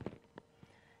good.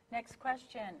 Next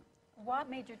question. What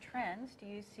major trends do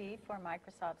you see for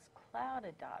Microsoft's cloud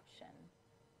adoption?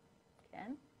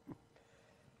 Ken?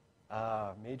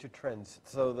 Major trends.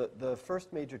 So the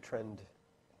first major trend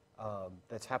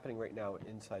that's happening right now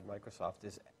inside Microsoft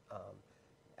is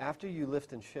after you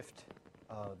lift and shift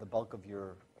the bulk of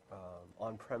your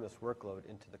on-premise workload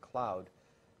into the cloud,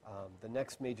 the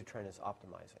next major trend is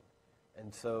optimizing.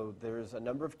 And so there's a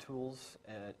number of tools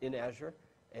in Azure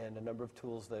and a number of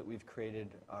tools that we've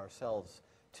created ourselves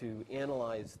to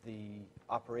analyze the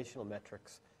operational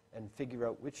metrics and figure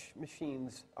out which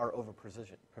machines are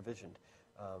over-provisioned.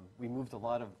 We moved a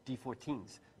lot of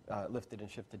D14s, lifted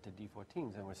and shifted to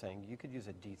D14s, and we're saying you could use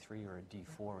a D3 or a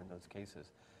D4 in those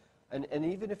cases. And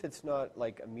even if it's not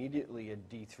like immediately a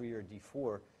D3 or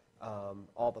D4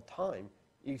 all the time,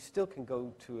 you still can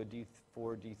go to a D4,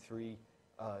 D3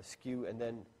 SKU, and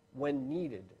then when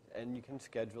needed, and you can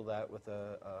schedule that with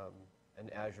an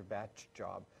Azure batch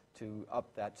job to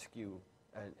up that SKU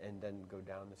and then go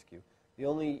down the SKU. The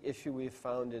only issue we've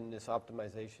found in this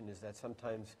optimization is that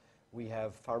sometimes we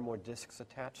have far more disks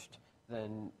attached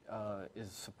than is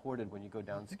supported when you go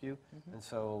down SKU. And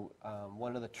so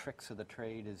one of the tricks of the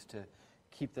trade is to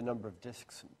keep the number of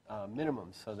disks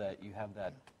minimum so that you have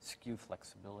that SKU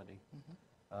flexibility.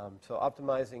 So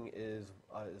optimizing is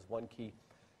one key.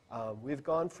 We've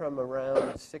gone from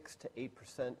around 6 to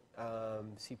 8%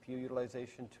 CPU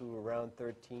utilization to around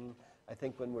 13. I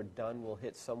think when we're done, we'll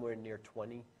hit somewhere near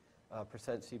 20%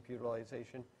 CPU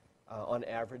utilization on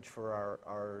average for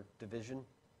our division.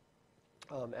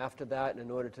 After that, and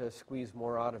in order to squeeze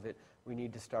more out of it, we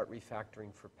need to start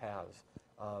refactoring for PaaS.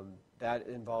 That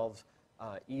involves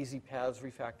easy PaaS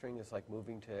refactoring is like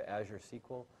moving to Azure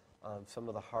SQL. Some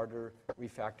of the harder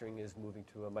refactoring is moving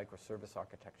to a microservice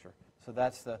architecture. So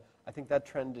I think that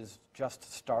trend is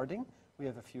just starting. We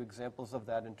have a few examples of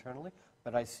that internally,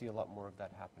 but I see a lot more of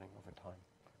that happening over time.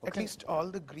 At least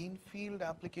all the greenfield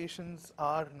applications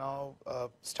are now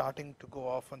starting to go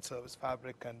off on Service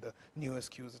Fabric and the new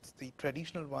SKUs. It's the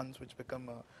traditional ones which become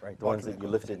a Right, the ones that you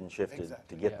bottleneck. lifted and shifted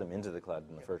Exactly. to get them into the cloud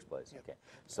in the first place. Yeah. Okay,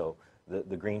 so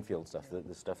the greenfield stuff,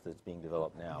 the stuff that's being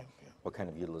developed now, Yeah. what kind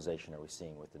of utilization are we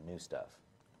seeing with the new stuff?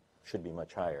 Should be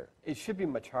much higher. It should be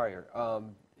much higher.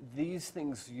 These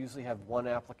things usually have one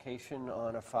application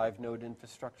on a 5-node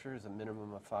infrastructure, there's a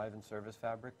minimum of 5 in Service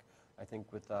Fabric. I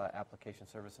think with application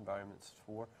service environments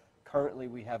 4. Currently,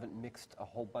 we haven't mixed a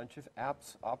whole bunch of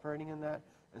apps operating in that,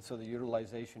 and so the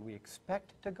utilization we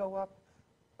expect to go up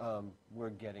we're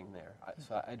getting there.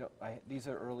 So these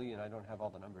are early, and I don't have all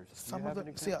the numbers. Do you Some have of an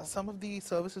the example? some of the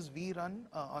services we run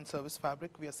on Service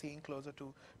Fabric, we are seeing closer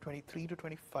to 23 to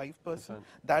 25%.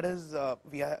 That is,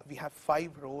 we have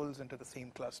 5 roles into the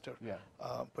same cluster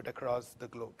put across the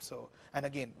globe. So, and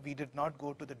again, we did not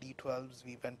go to the D12s.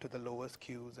 We went to the lowest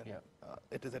queues, and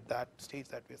it is at that stage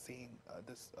that we're seeing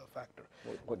this factor.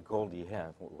 What goal do you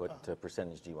have? What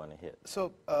percentage do you want to hit?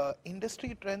 So,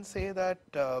 industry trends say that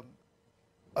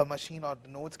a machine or the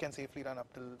nodes can safely run up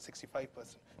till 65%.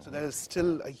 So there is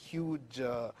still a huge,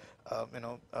 delta.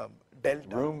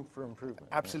 Room for improvement.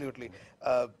 Absolutely.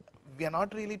 We are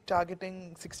not really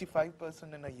targeting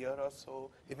 65% in a year or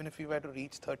so. Even if we were to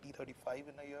reach 30, 35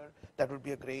 in a year, that would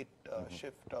be a great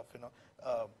shift of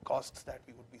costs that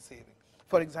we would be saving.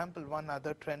 For example, one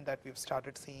other trend that we've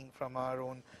started seeing from our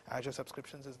own Azure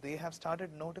subscriptions is they have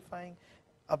started notifying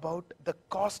about the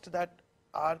cost that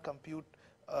our compute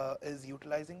is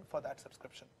utilizing for that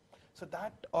subscription. So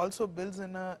that also builds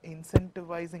in a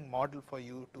incentivizing model for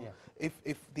you to,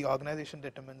 if the organization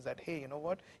determines that, hey, you know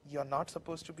what, you're not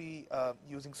supposed to be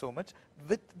using so much,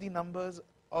 with the numbers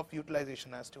of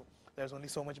utilization as to there's only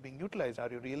so much being utilized. Are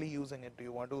you really using it? Do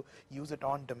you want to use it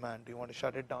on demand? Do you want to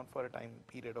shut it down for a time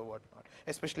period or whatnot?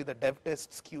 Especially the dev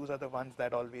test queues are the ones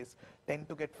that always tend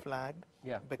to get flagged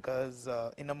because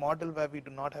in a model where we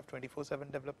do not have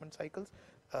 24/7 development cycles,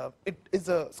 it is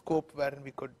a scope wherein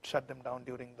we could shut them down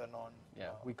during the non.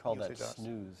 We call that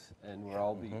snooze, and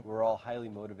we're all highly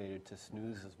motivated to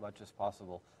snooze as much as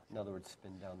possible. In other words,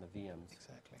 spin down the VMs.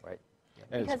 Exactly. Right.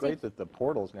 And it's great that the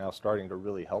portal's now starting to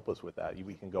really help us with that.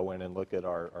 We can go in and look at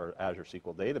our Azure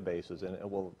SQL databases, and it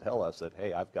will tell us that,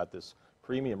 hey, I've got this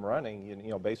premium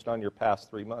running, based on your past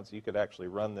 3 months, you could actually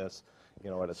run this, at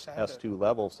a S2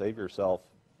 level, save yourself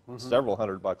several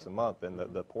 $100 a month, and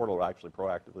the portal actually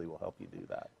proactively will help you do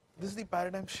that. This is the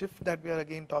paradigm shift that we are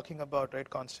again talking about, right,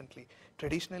 constantly.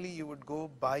 Traditionally, you would go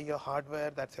buy your hardware,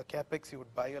 that's your CapEx, you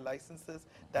would buy your licenses,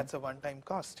 that's a one-time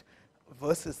cost.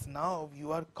 Versus now,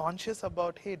 you are conscious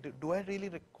about, hey, do I really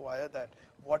require that?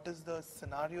 What is the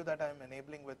scenario that I'm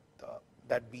enabling with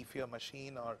that beefier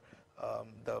machine or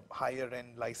the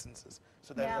higher-end licenses?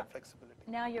 So there's that flexibility.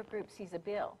 Now your group sees a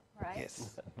bill, right?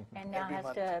 Yes. And now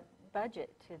has to budget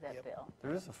to that bill.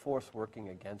 There is a force working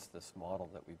against this model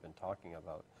that we've been talking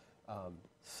about.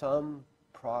 Some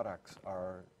products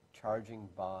are charging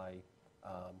by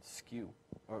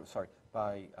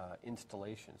by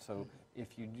installation. So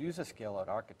if you use a scale-out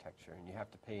architecture and you have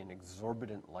to pay an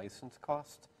exorbitant license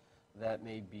cost, that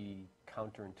may be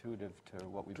counterintuitive to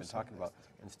what we've been talking about.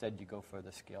 Instead, you go for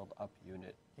the scaled-up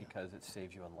unit because it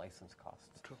saves you on license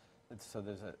costs. True. So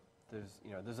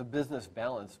there's a business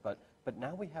balance, but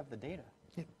now we have the data.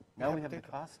 Now we have the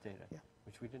cost data,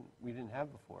 which we didn't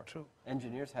have before. True.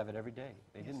 Engineers have it every day.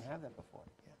 They didn't have that before.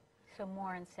 So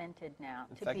more incented now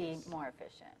In to fact, be more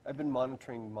efficient. I've been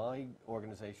monitoring my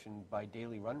organization by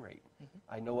daily run rate.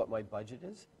 I know what my budget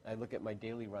is. I look at my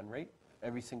daily run rate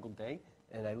every single day,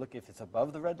 and I look if it's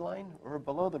above the red line or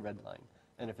below the red line.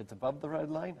 And if it's above the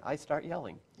red line, I start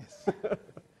yelling. Yes.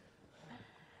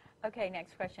 Okay,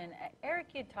 next question. Eric,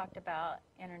 you talked about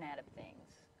Internet of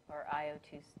Things or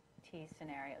IoT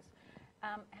scenarios.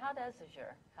 How does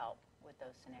Azure help with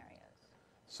those scenarios?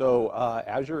 So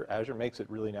Azure makes it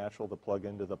really natural to plug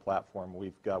into the platform.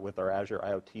 We've got with our Azure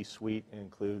IoT suite, it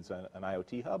includes an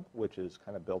IoT hub, which is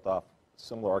kind of built off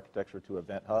similar architecture to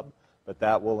Event Hub, but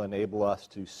that will enable us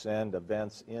to send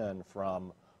events in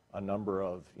from a number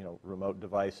of remote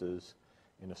devices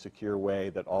in a secure way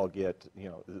that all get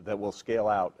that will scale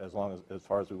out as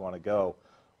far as we want to go.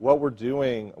 What we're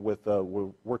doing with the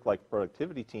work-life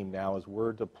productivity team now is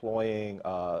we're deploying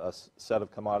a set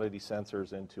of commodity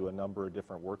sensors into a number of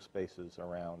different workspaces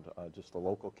around just the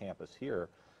local campus here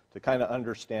to kind of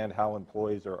understand how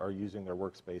employees are using their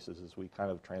workspaces as we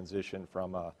kind of transition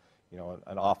from an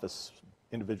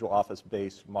individual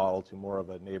office-based model to more of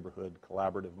a neighborhood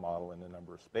collaborative model in a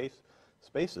number of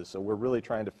spaces. So we're really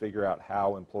trying to figure out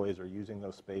how employees are using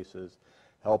those spaces,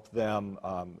 help them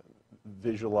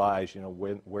visualize,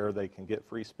 where they can get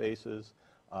free spaces,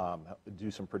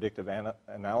 do some predictive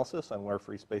analysis on where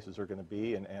free spaces are going to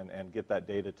be, and get that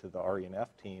data to the RE&F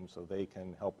team so they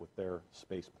can help with their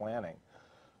space planning.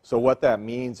 So what that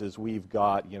means is we've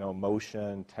got,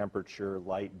 motion, temperature,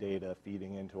 light data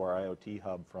feeding into our IoT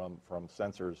hub from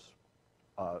sensors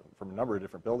from a number of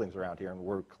different buildings around here, and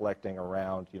we're collecting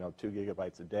around, 2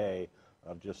 gigabytes a day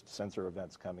of just sensor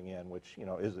events coming in, which,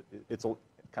 it's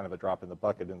kind of a drop in the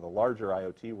bucket in the larger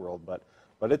IoT world,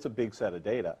 but it's a big set of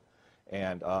data,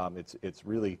 and it's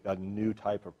really a new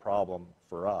type of problem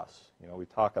for us. We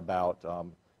talk about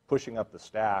pushing up the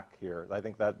stack here. I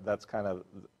think that kind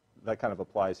of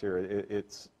applies here.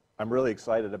 I'm really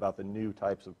excited about the new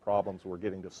types of problems we're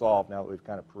getting to solve now that we've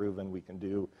kind of proven we can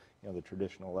do the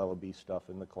traditional LOB stuff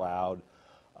in the cloud.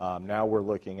 Now we're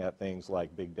looking at things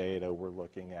like big data, we're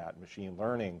looking at machine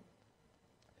learning,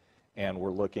 and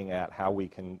we're looking at how we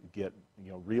can get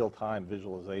real-time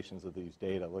visualizations of these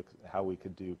data, look how we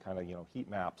could do kind of heat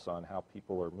maps on how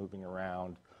people are moving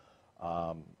around,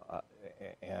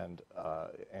 and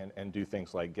do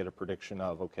things like get a prediction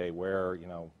of, okay, where,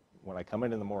 when I come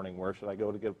in the morning, where should I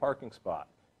go to get a parking spot?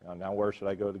 Now where should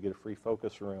I go to get a free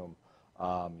focus room?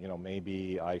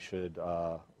 Maybe I should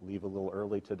leave a little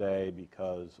early today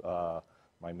because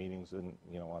my meeting's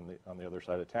on the other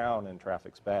side of town and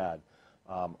traffic's bad.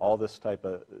 All this type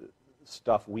of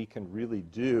stuff we can really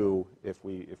do if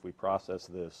we process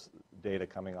this data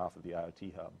coming off of the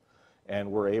IoT Hub.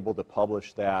 And we're able to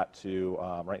publish that to,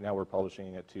 right now we're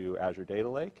publishing it to Azure Data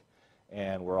Lake,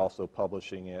 and we're also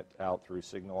publishing it out through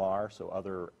SignalR so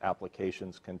other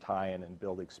applications can tie in and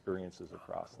build experiences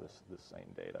across this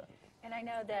same data. And I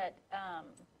know that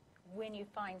when you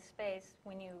find space,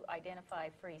 when you identify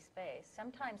free space,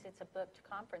 sometimes it's a booked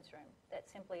conference room that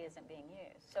simply isn't being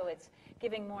used. So it's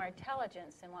giving more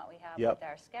intelligence than what we have with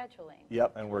our scheduling.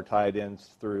 Yep, and we're tied in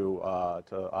through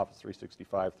to Office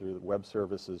 365 through the web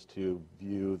services to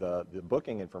view the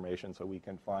booking information, so we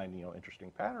can find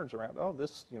interesting patterns around. Oh,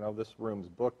 this room's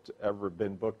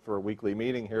been booked for a weekly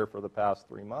meeting here for the past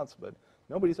 3 months, but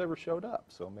nobody's ever showed up.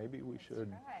 So maybe we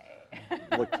should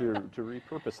look to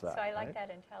repurpose that. So I like that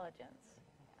intelligence.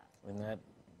 And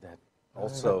that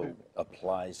also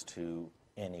applies to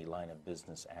any line of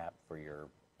business app for your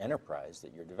enterprise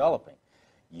that you're developing.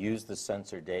 Use the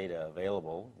sensor data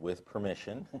available with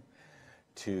permission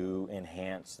to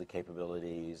enhance the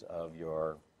capabilities of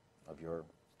your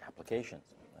applications.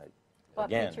 What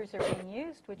Again, features are being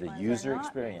used, which the ones user are not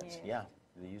experience, being used. yeah,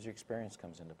 the user experience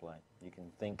comes into play. You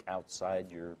can think outside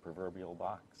your proverbial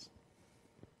box.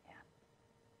 Yeah.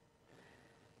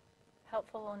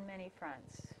 Helpful on many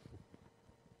fronts.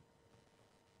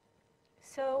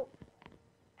 So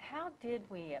how did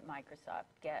we at Microsoft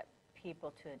get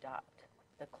people to adopt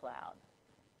the cloud?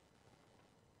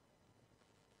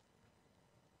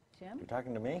 Jim? You're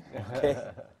talking to me? Okay.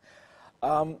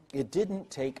 It didn't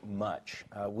take much.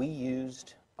 We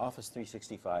used Office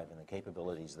 365 and the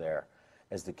capabilities there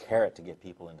as the carrot to get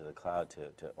people into the cloud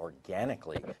to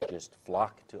organically just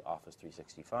flock to Office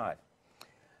 365.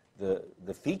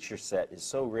 The feature set is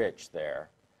so rich there,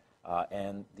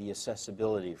 and the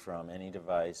accessibility from any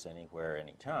device, anywhere,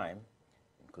 anytime,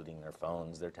 including their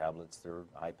phones, their tablets, their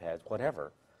iPads,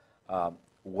 whatever,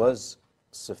 was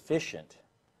sufficient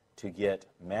to get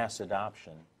mass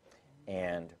adoption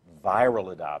and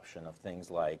viral adoption of things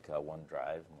like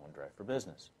OneDrive and OneDrive for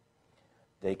Business.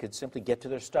 They could simply get to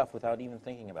their stuff without even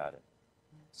thinking about it.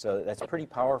 So that's a pretty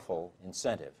powerful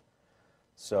incentive.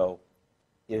 So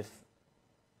if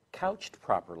couched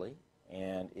properly,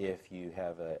 and if you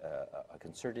have a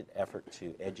concerted effort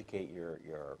to educate your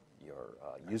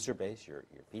user base, your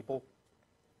people,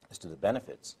 as to the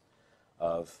benefits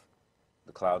of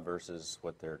the cloud versus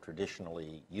what they're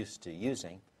traditionally used to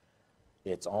using,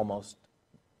 it almost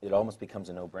becomes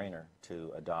a no-brainer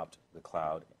to adopt the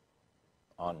cloud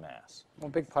en masse. Well,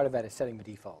 a big part of that is setting the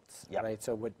defaults, right?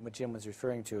 So what Jim was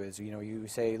referring to is, you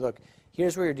say, look,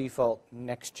 here's where your default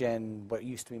next-gen, what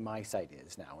used to be my site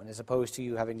is now, and as opposed to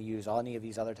you having to use any of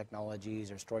these other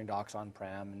technologies or storing docs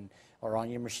on-prem or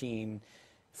on your machine,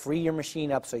 free your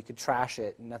machine up so you could trash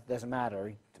it, and that doesn't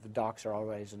matter. The docs are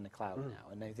always in the cloud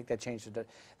now, and I think that's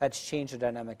changed the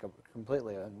dynamic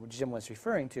completely. What Jim was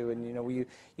referring to, and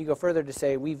you go further to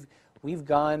say we've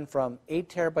gone from 8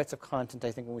 terabytes of content,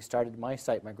 I think, when we started my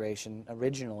site migration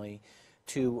originally,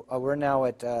 to we're now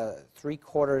at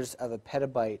 3/4 of a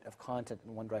petabyte of content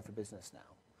in OneDrive for Business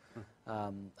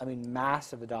now. I mean,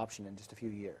 massive adoption in just a few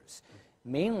years,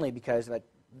 mainly because that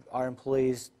our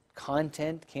employees'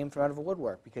 content came from out of a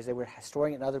woodwork because they were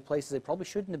storing it in other places they probably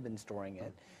shouldn't have been storing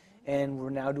it. And we're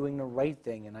now doing the right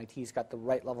thing, and IT's got the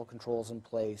right level controls in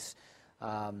place,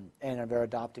 and they're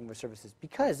adopting their services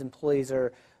because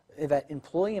that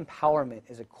employee empowerment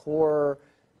is a core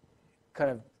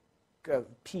kind of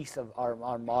piece of our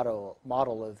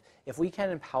model of if we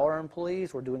can't empower our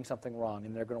employees, we're doing something wrong,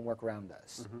 and they're going to work around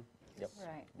us. Yep.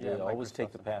 Right. Yeah, always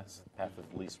take the path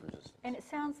of least resistance. And it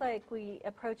sounds like we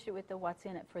approach it with the what's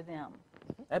in it for them.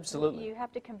 Absolutely. You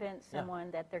have to convince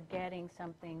someone that they're getting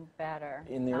something better.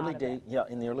 In the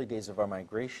early days of our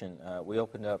migration, we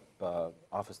opened up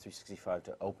Office 365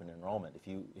 to open enrollment. If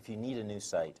you need a new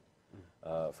site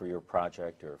for your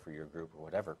project or for your group or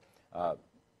whatever,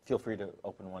 feel free to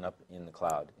open one up in the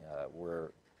cloud. We're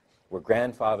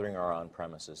grandfathering our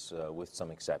on-premises with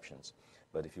some exceptions.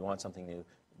 But if you want something new,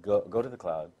 go to the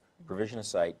cloud, provision a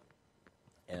site,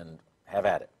 and have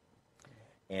at it.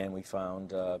 And we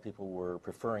found people were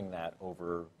preferring that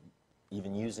over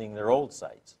even using their old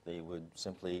sites. They would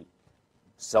simply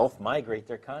self-migrate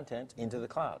their content into the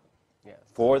cloud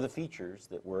for the features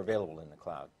that were available in the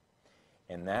cloud.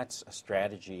 And that's a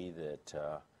strategy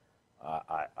that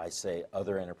I say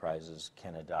other enterprises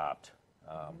can adopt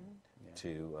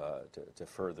to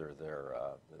further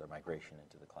their migration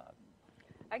into the cloud.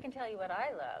 I can tell you what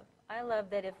I love. I love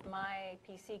that if my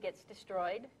PC gets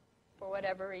destroyed for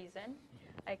whatever reason,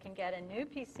 I can get a new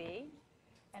PC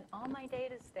and all my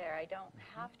data's there. I don't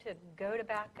have to go to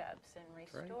backups and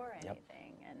restore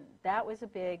anything. And that was a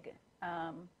big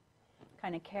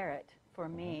kind of carrot for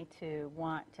me to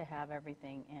want to have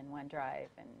everything in OneDrive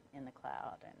and in the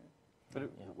cloud. But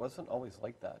it wasn't always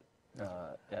like that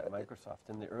at Microsoft.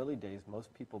 In the early days,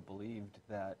 most people believed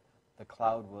that the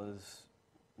cloud was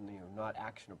not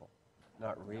actionable,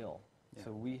 not real. Yeah.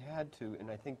 So we had to, and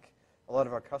I think a lot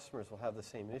of our customers will have the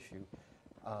same issue,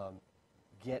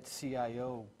 get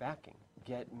CIO backing,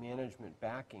 get management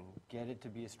backing, get it to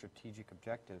be a strategic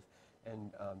objective.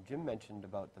 And Jim mentioned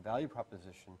about the value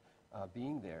proposition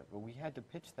being there, but we had to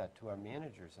pitch that to our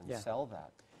managers and sell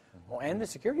that. Well, and the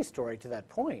security story to that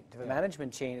point, the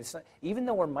management chain, is not, even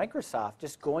though we're Microsoft,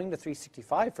 just going to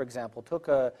 365, for example, took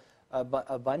a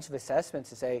bunch of assessments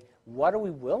to say, what are we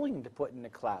willing to put in the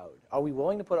cloud? Are we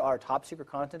willing to put our top secret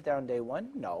content there on day one?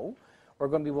 No. We're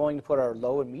going to be willing to put our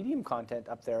low and medium content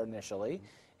up there initially.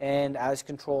 And as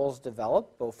controls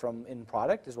develop, both from in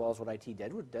product as well as what IT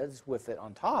does with it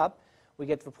on top, we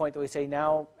get to the point that we say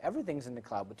now everything's in the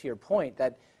cloud. But to your point,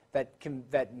 that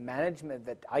management,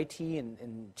 that IT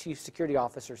and chief security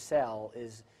officer sell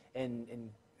is an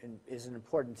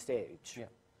important stage. Yeah.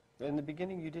 In the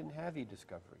beginning, you didn't have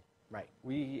e-discovery. Right.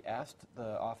 We asked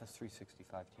the Office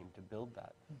 365 team to build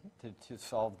that, to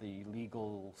solve the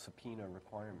legal subpoena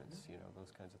requirements,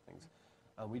 those kinds of things.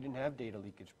 We didn't have data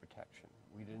leakage protection.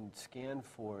 We didn't scan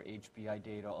for HBI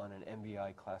data on an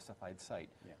MBI classified site.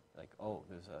 Yeah. Like, oh,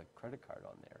 there's a credit card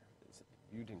on there.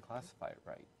 You didn't classify it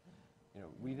right.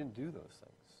 We didn't do those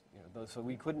things. So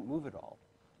we couldn't move it all.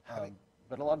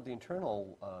 But a lot of the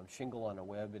internal shingle on a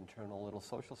web, internal little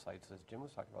social sites, as Jim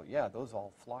was talking about, those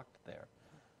all flocked there.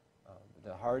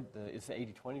 It's the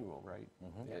 80-20 rule, right?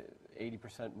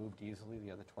 80% moved easily,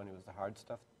 the other 20 was the hard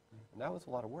stuff. And that was a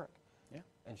lot of work. Yeah.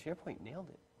 And SharePoint nailed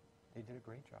it. They did a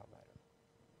great job at it.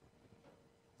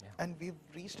 Yeah. And we've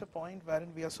reached a point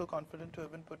wherein we are so confident to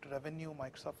even put revenue,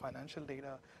 Microsoft financial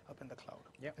data up in the cloud.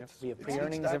 Yeah. We have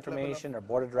pre-earnings information, our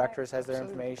board of directors has their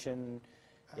information.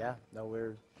 It's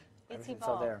everything's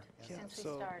all there. evolved since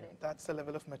So we started. that's the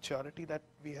level of maturity that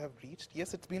we have reached.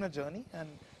 Yes, it's been a journey,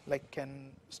 and like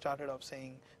Ken started off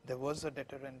saying, there was a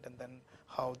deterrent, and then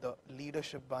how the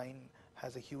leadership buy-in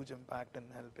has a huge impact in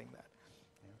helping that.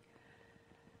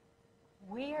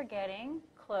 We are getting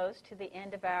close to the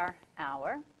end of our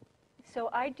hour, so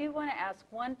I do want to ask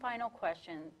one final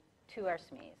question to our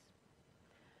SMEs.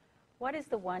 What is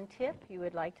the one tip you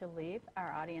would like to leave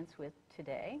our audience with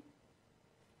today?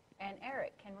 And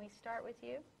Eric, can we start with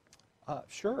you?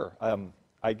 Sure.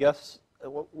 I guess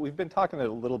we've been talking a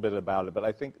little bit about it, but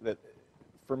I think that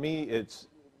for me, it's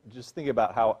just thinking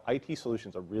about how IT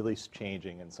solutions are really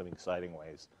changing in some exciting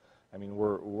ways. I mean,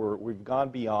 we've gone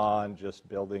beyond just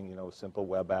building, a simple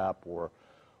web app or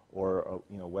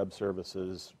web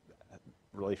services,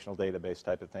 relational database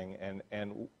type of thing.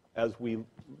 And as we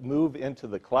move into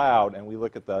the cloud and we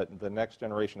look at the next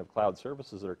generation of cloud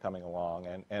services that are coming along,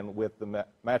 and with the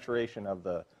maturation of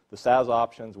the SaaS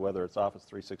options, whether it's Office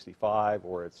 365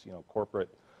 or it's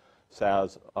corporate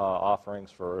SaaS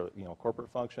offerings for corporate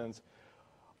functions,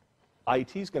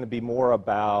 IT is going to be more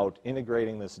about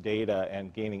integrating this data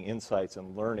and gaining insights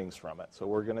and learnings from it. So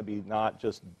we're going to be not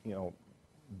just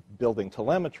building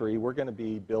telemetry, we're going to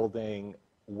be building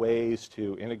ways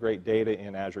to integrate data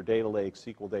in Azure Data Lake,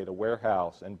 SQL Data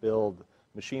Warehouse, and build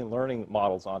machine learning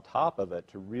models on top of it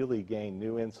to really gain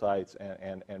new insights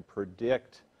and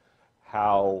predict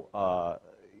how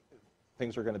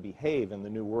things are going to behave in the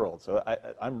new world. So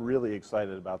I'm really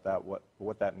excited about that,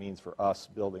 what that means for us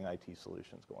building IT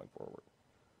solutions going forward.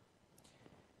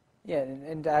 Yeah,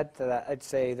 and to add to that, I'd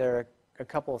say there are a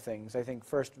couple of things. I think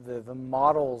first, the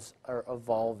models are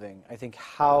evolving. I think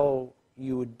how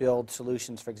you would build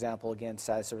solutions, for example, again,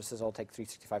 SaaS services, I'll take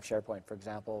 365 SharePoint, for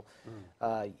example,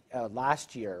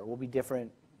 last year will be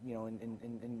different,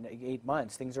 in 8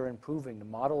 months. Things are improving. The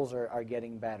models are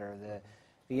getting better.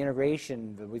 The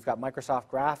integration, we've got Microsoft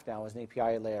Graph now as an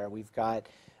API layer. We've got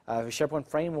SharePoint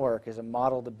framework is a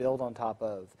model to build on top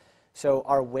of. So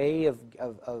our way of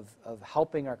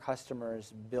helping our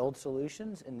customers build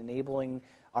solutions and enabling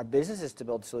our businesses to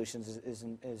build solutions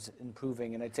is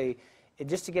improving. And I'd say,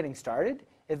 just to getting started,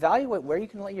 evaluate where you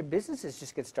can let your businesses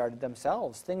just get started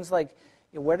themselves. Things like,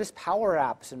 where does Power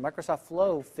Apps and Microsoft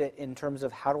Flow fit in terms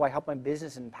of how do I help my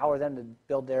business and empower them to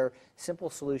build their simple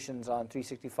solutions on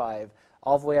 365,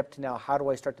 all the way up to now, how do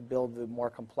I start to build the more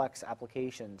complex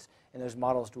applications, and those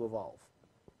models to evolve.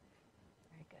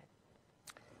 Very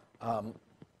good.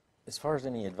 As far as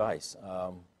any advice,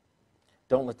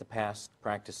 don't let the past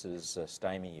practices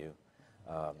stymie you.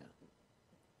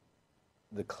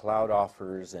 The cloud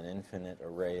offers an infinite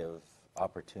array of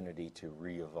opportunity to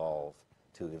re-evolve,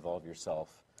 to evolve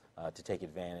yourself, to take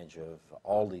advantage of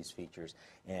all these features.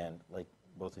 And like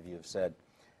both of you have said,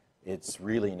 it's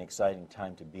really an exciting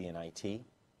time to be in IT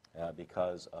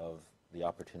because of the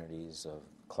opportunities of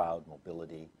cloud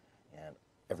mobility and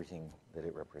everything that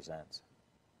it represents.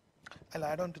 I'll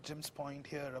add on to Jim's point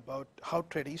here about how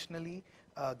traditionally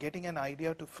getting an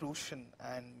idea to fruition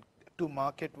and to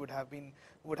market would have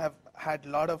had a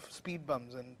lot of speed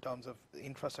bumps in terms of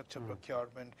infrastructure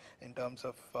procurement, in terms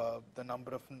of the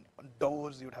number of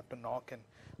doors you'd have to knock. And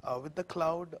with the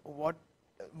cloud, what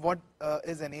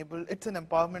is enabled, it's an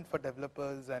empowerment for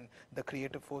developers and the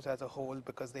creative force as a whole,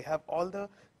 because they have all the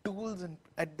tools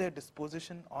at their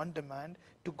disposition on demand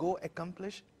to go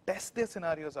accomplish, test their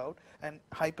scenarios out, and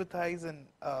hypothesize and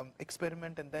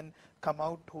experiment, and then come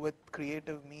out with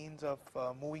creative means of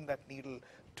moving that needle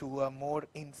to a more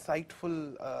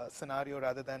insightful scenario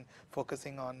rather than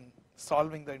focusing on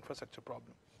solving the infrastructure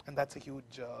problem. And that's a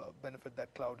huge benefit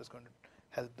that cloud is going to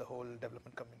help the whole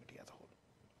development community as a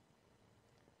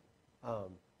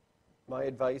whole. My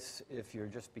advice, if you're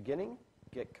just beginning,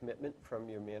 get commitment from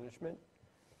your management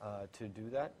to do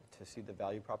that, to see the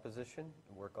value proposition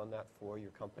and work on that for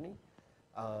your company.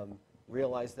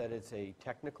 Realize that it's a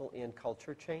technical and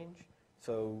culture change,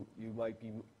 so you might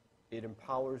be, it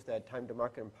empowers, that time to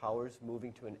market empowers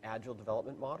moving to an agile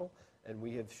development model, and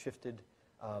we have shifted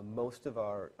most of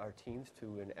our teams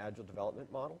to an agile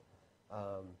development model.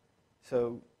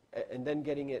 And then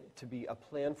getting it to be a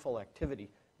planful activity,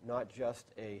 not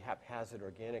just a haphazard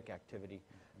organic activity,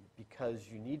 because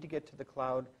you need to get to the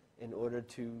cloud in order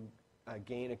to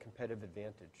gain a competitive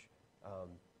advantage.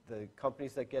 The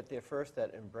companies that get there first,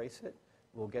 that embrace it,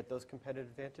 will get those competitive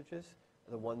advantages.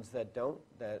 The ones that don't,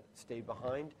 that stay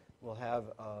behind, will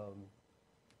have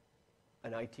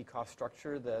an IT cost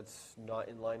structure that's not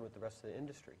in line with the rest of the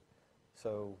industry.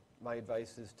 So my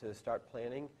advice is to start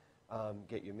planning,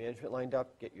 get your management lined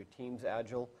up, get your teams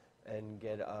agile, and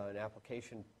get an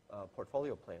application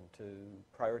portfolio plan to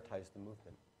prioritize the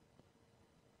movement.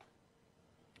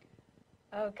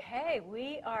 Okay,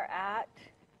 we are at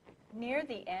near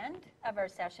the end of our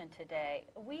session today.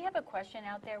 We have a question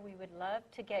out there. We would love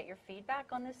to get your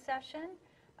feedback on this session,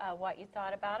 what you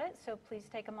thought about it. So please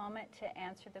take a moment to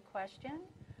answer the question.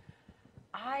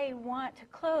 I want to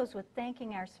close with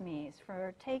thanking our SMEs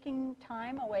for taking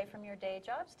time away from your day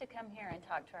jobs to come here and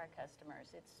talk to our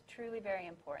customers. It's truly a very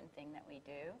important thing that we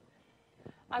do.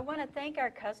 I want to thank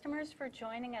our customers for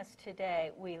joining us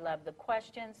today. We love the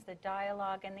questions, the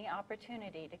dialogue, and the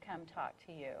opportunity to come talk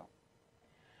to you.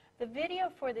 The video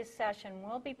for this session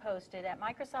will be posted at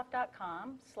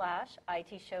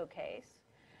Microsoft.com/IT Showcase.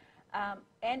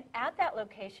 And at that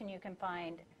location, you can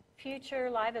find future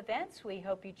live events. We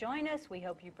hope you join us. We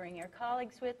hope you bring your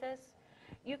colleagues with us.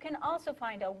 You can also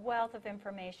find a wealth of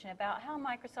information about how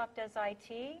Microsoft does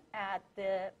IT at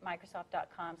the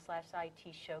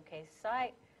Microsoft.com/IT Showcase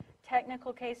site.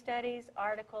 Technical case studies,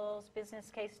 articles, business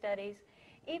case studies,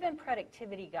 even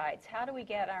productivity guides. How do we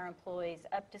get our employees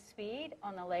up to speed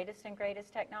on the latest and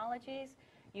greatest technologies?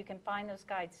 You can find those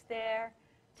guides there.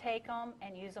 Take them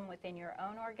and use them within your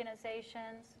own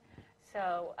organizations.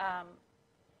 So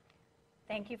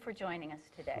thank you for joining us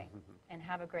today, and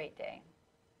have a great day.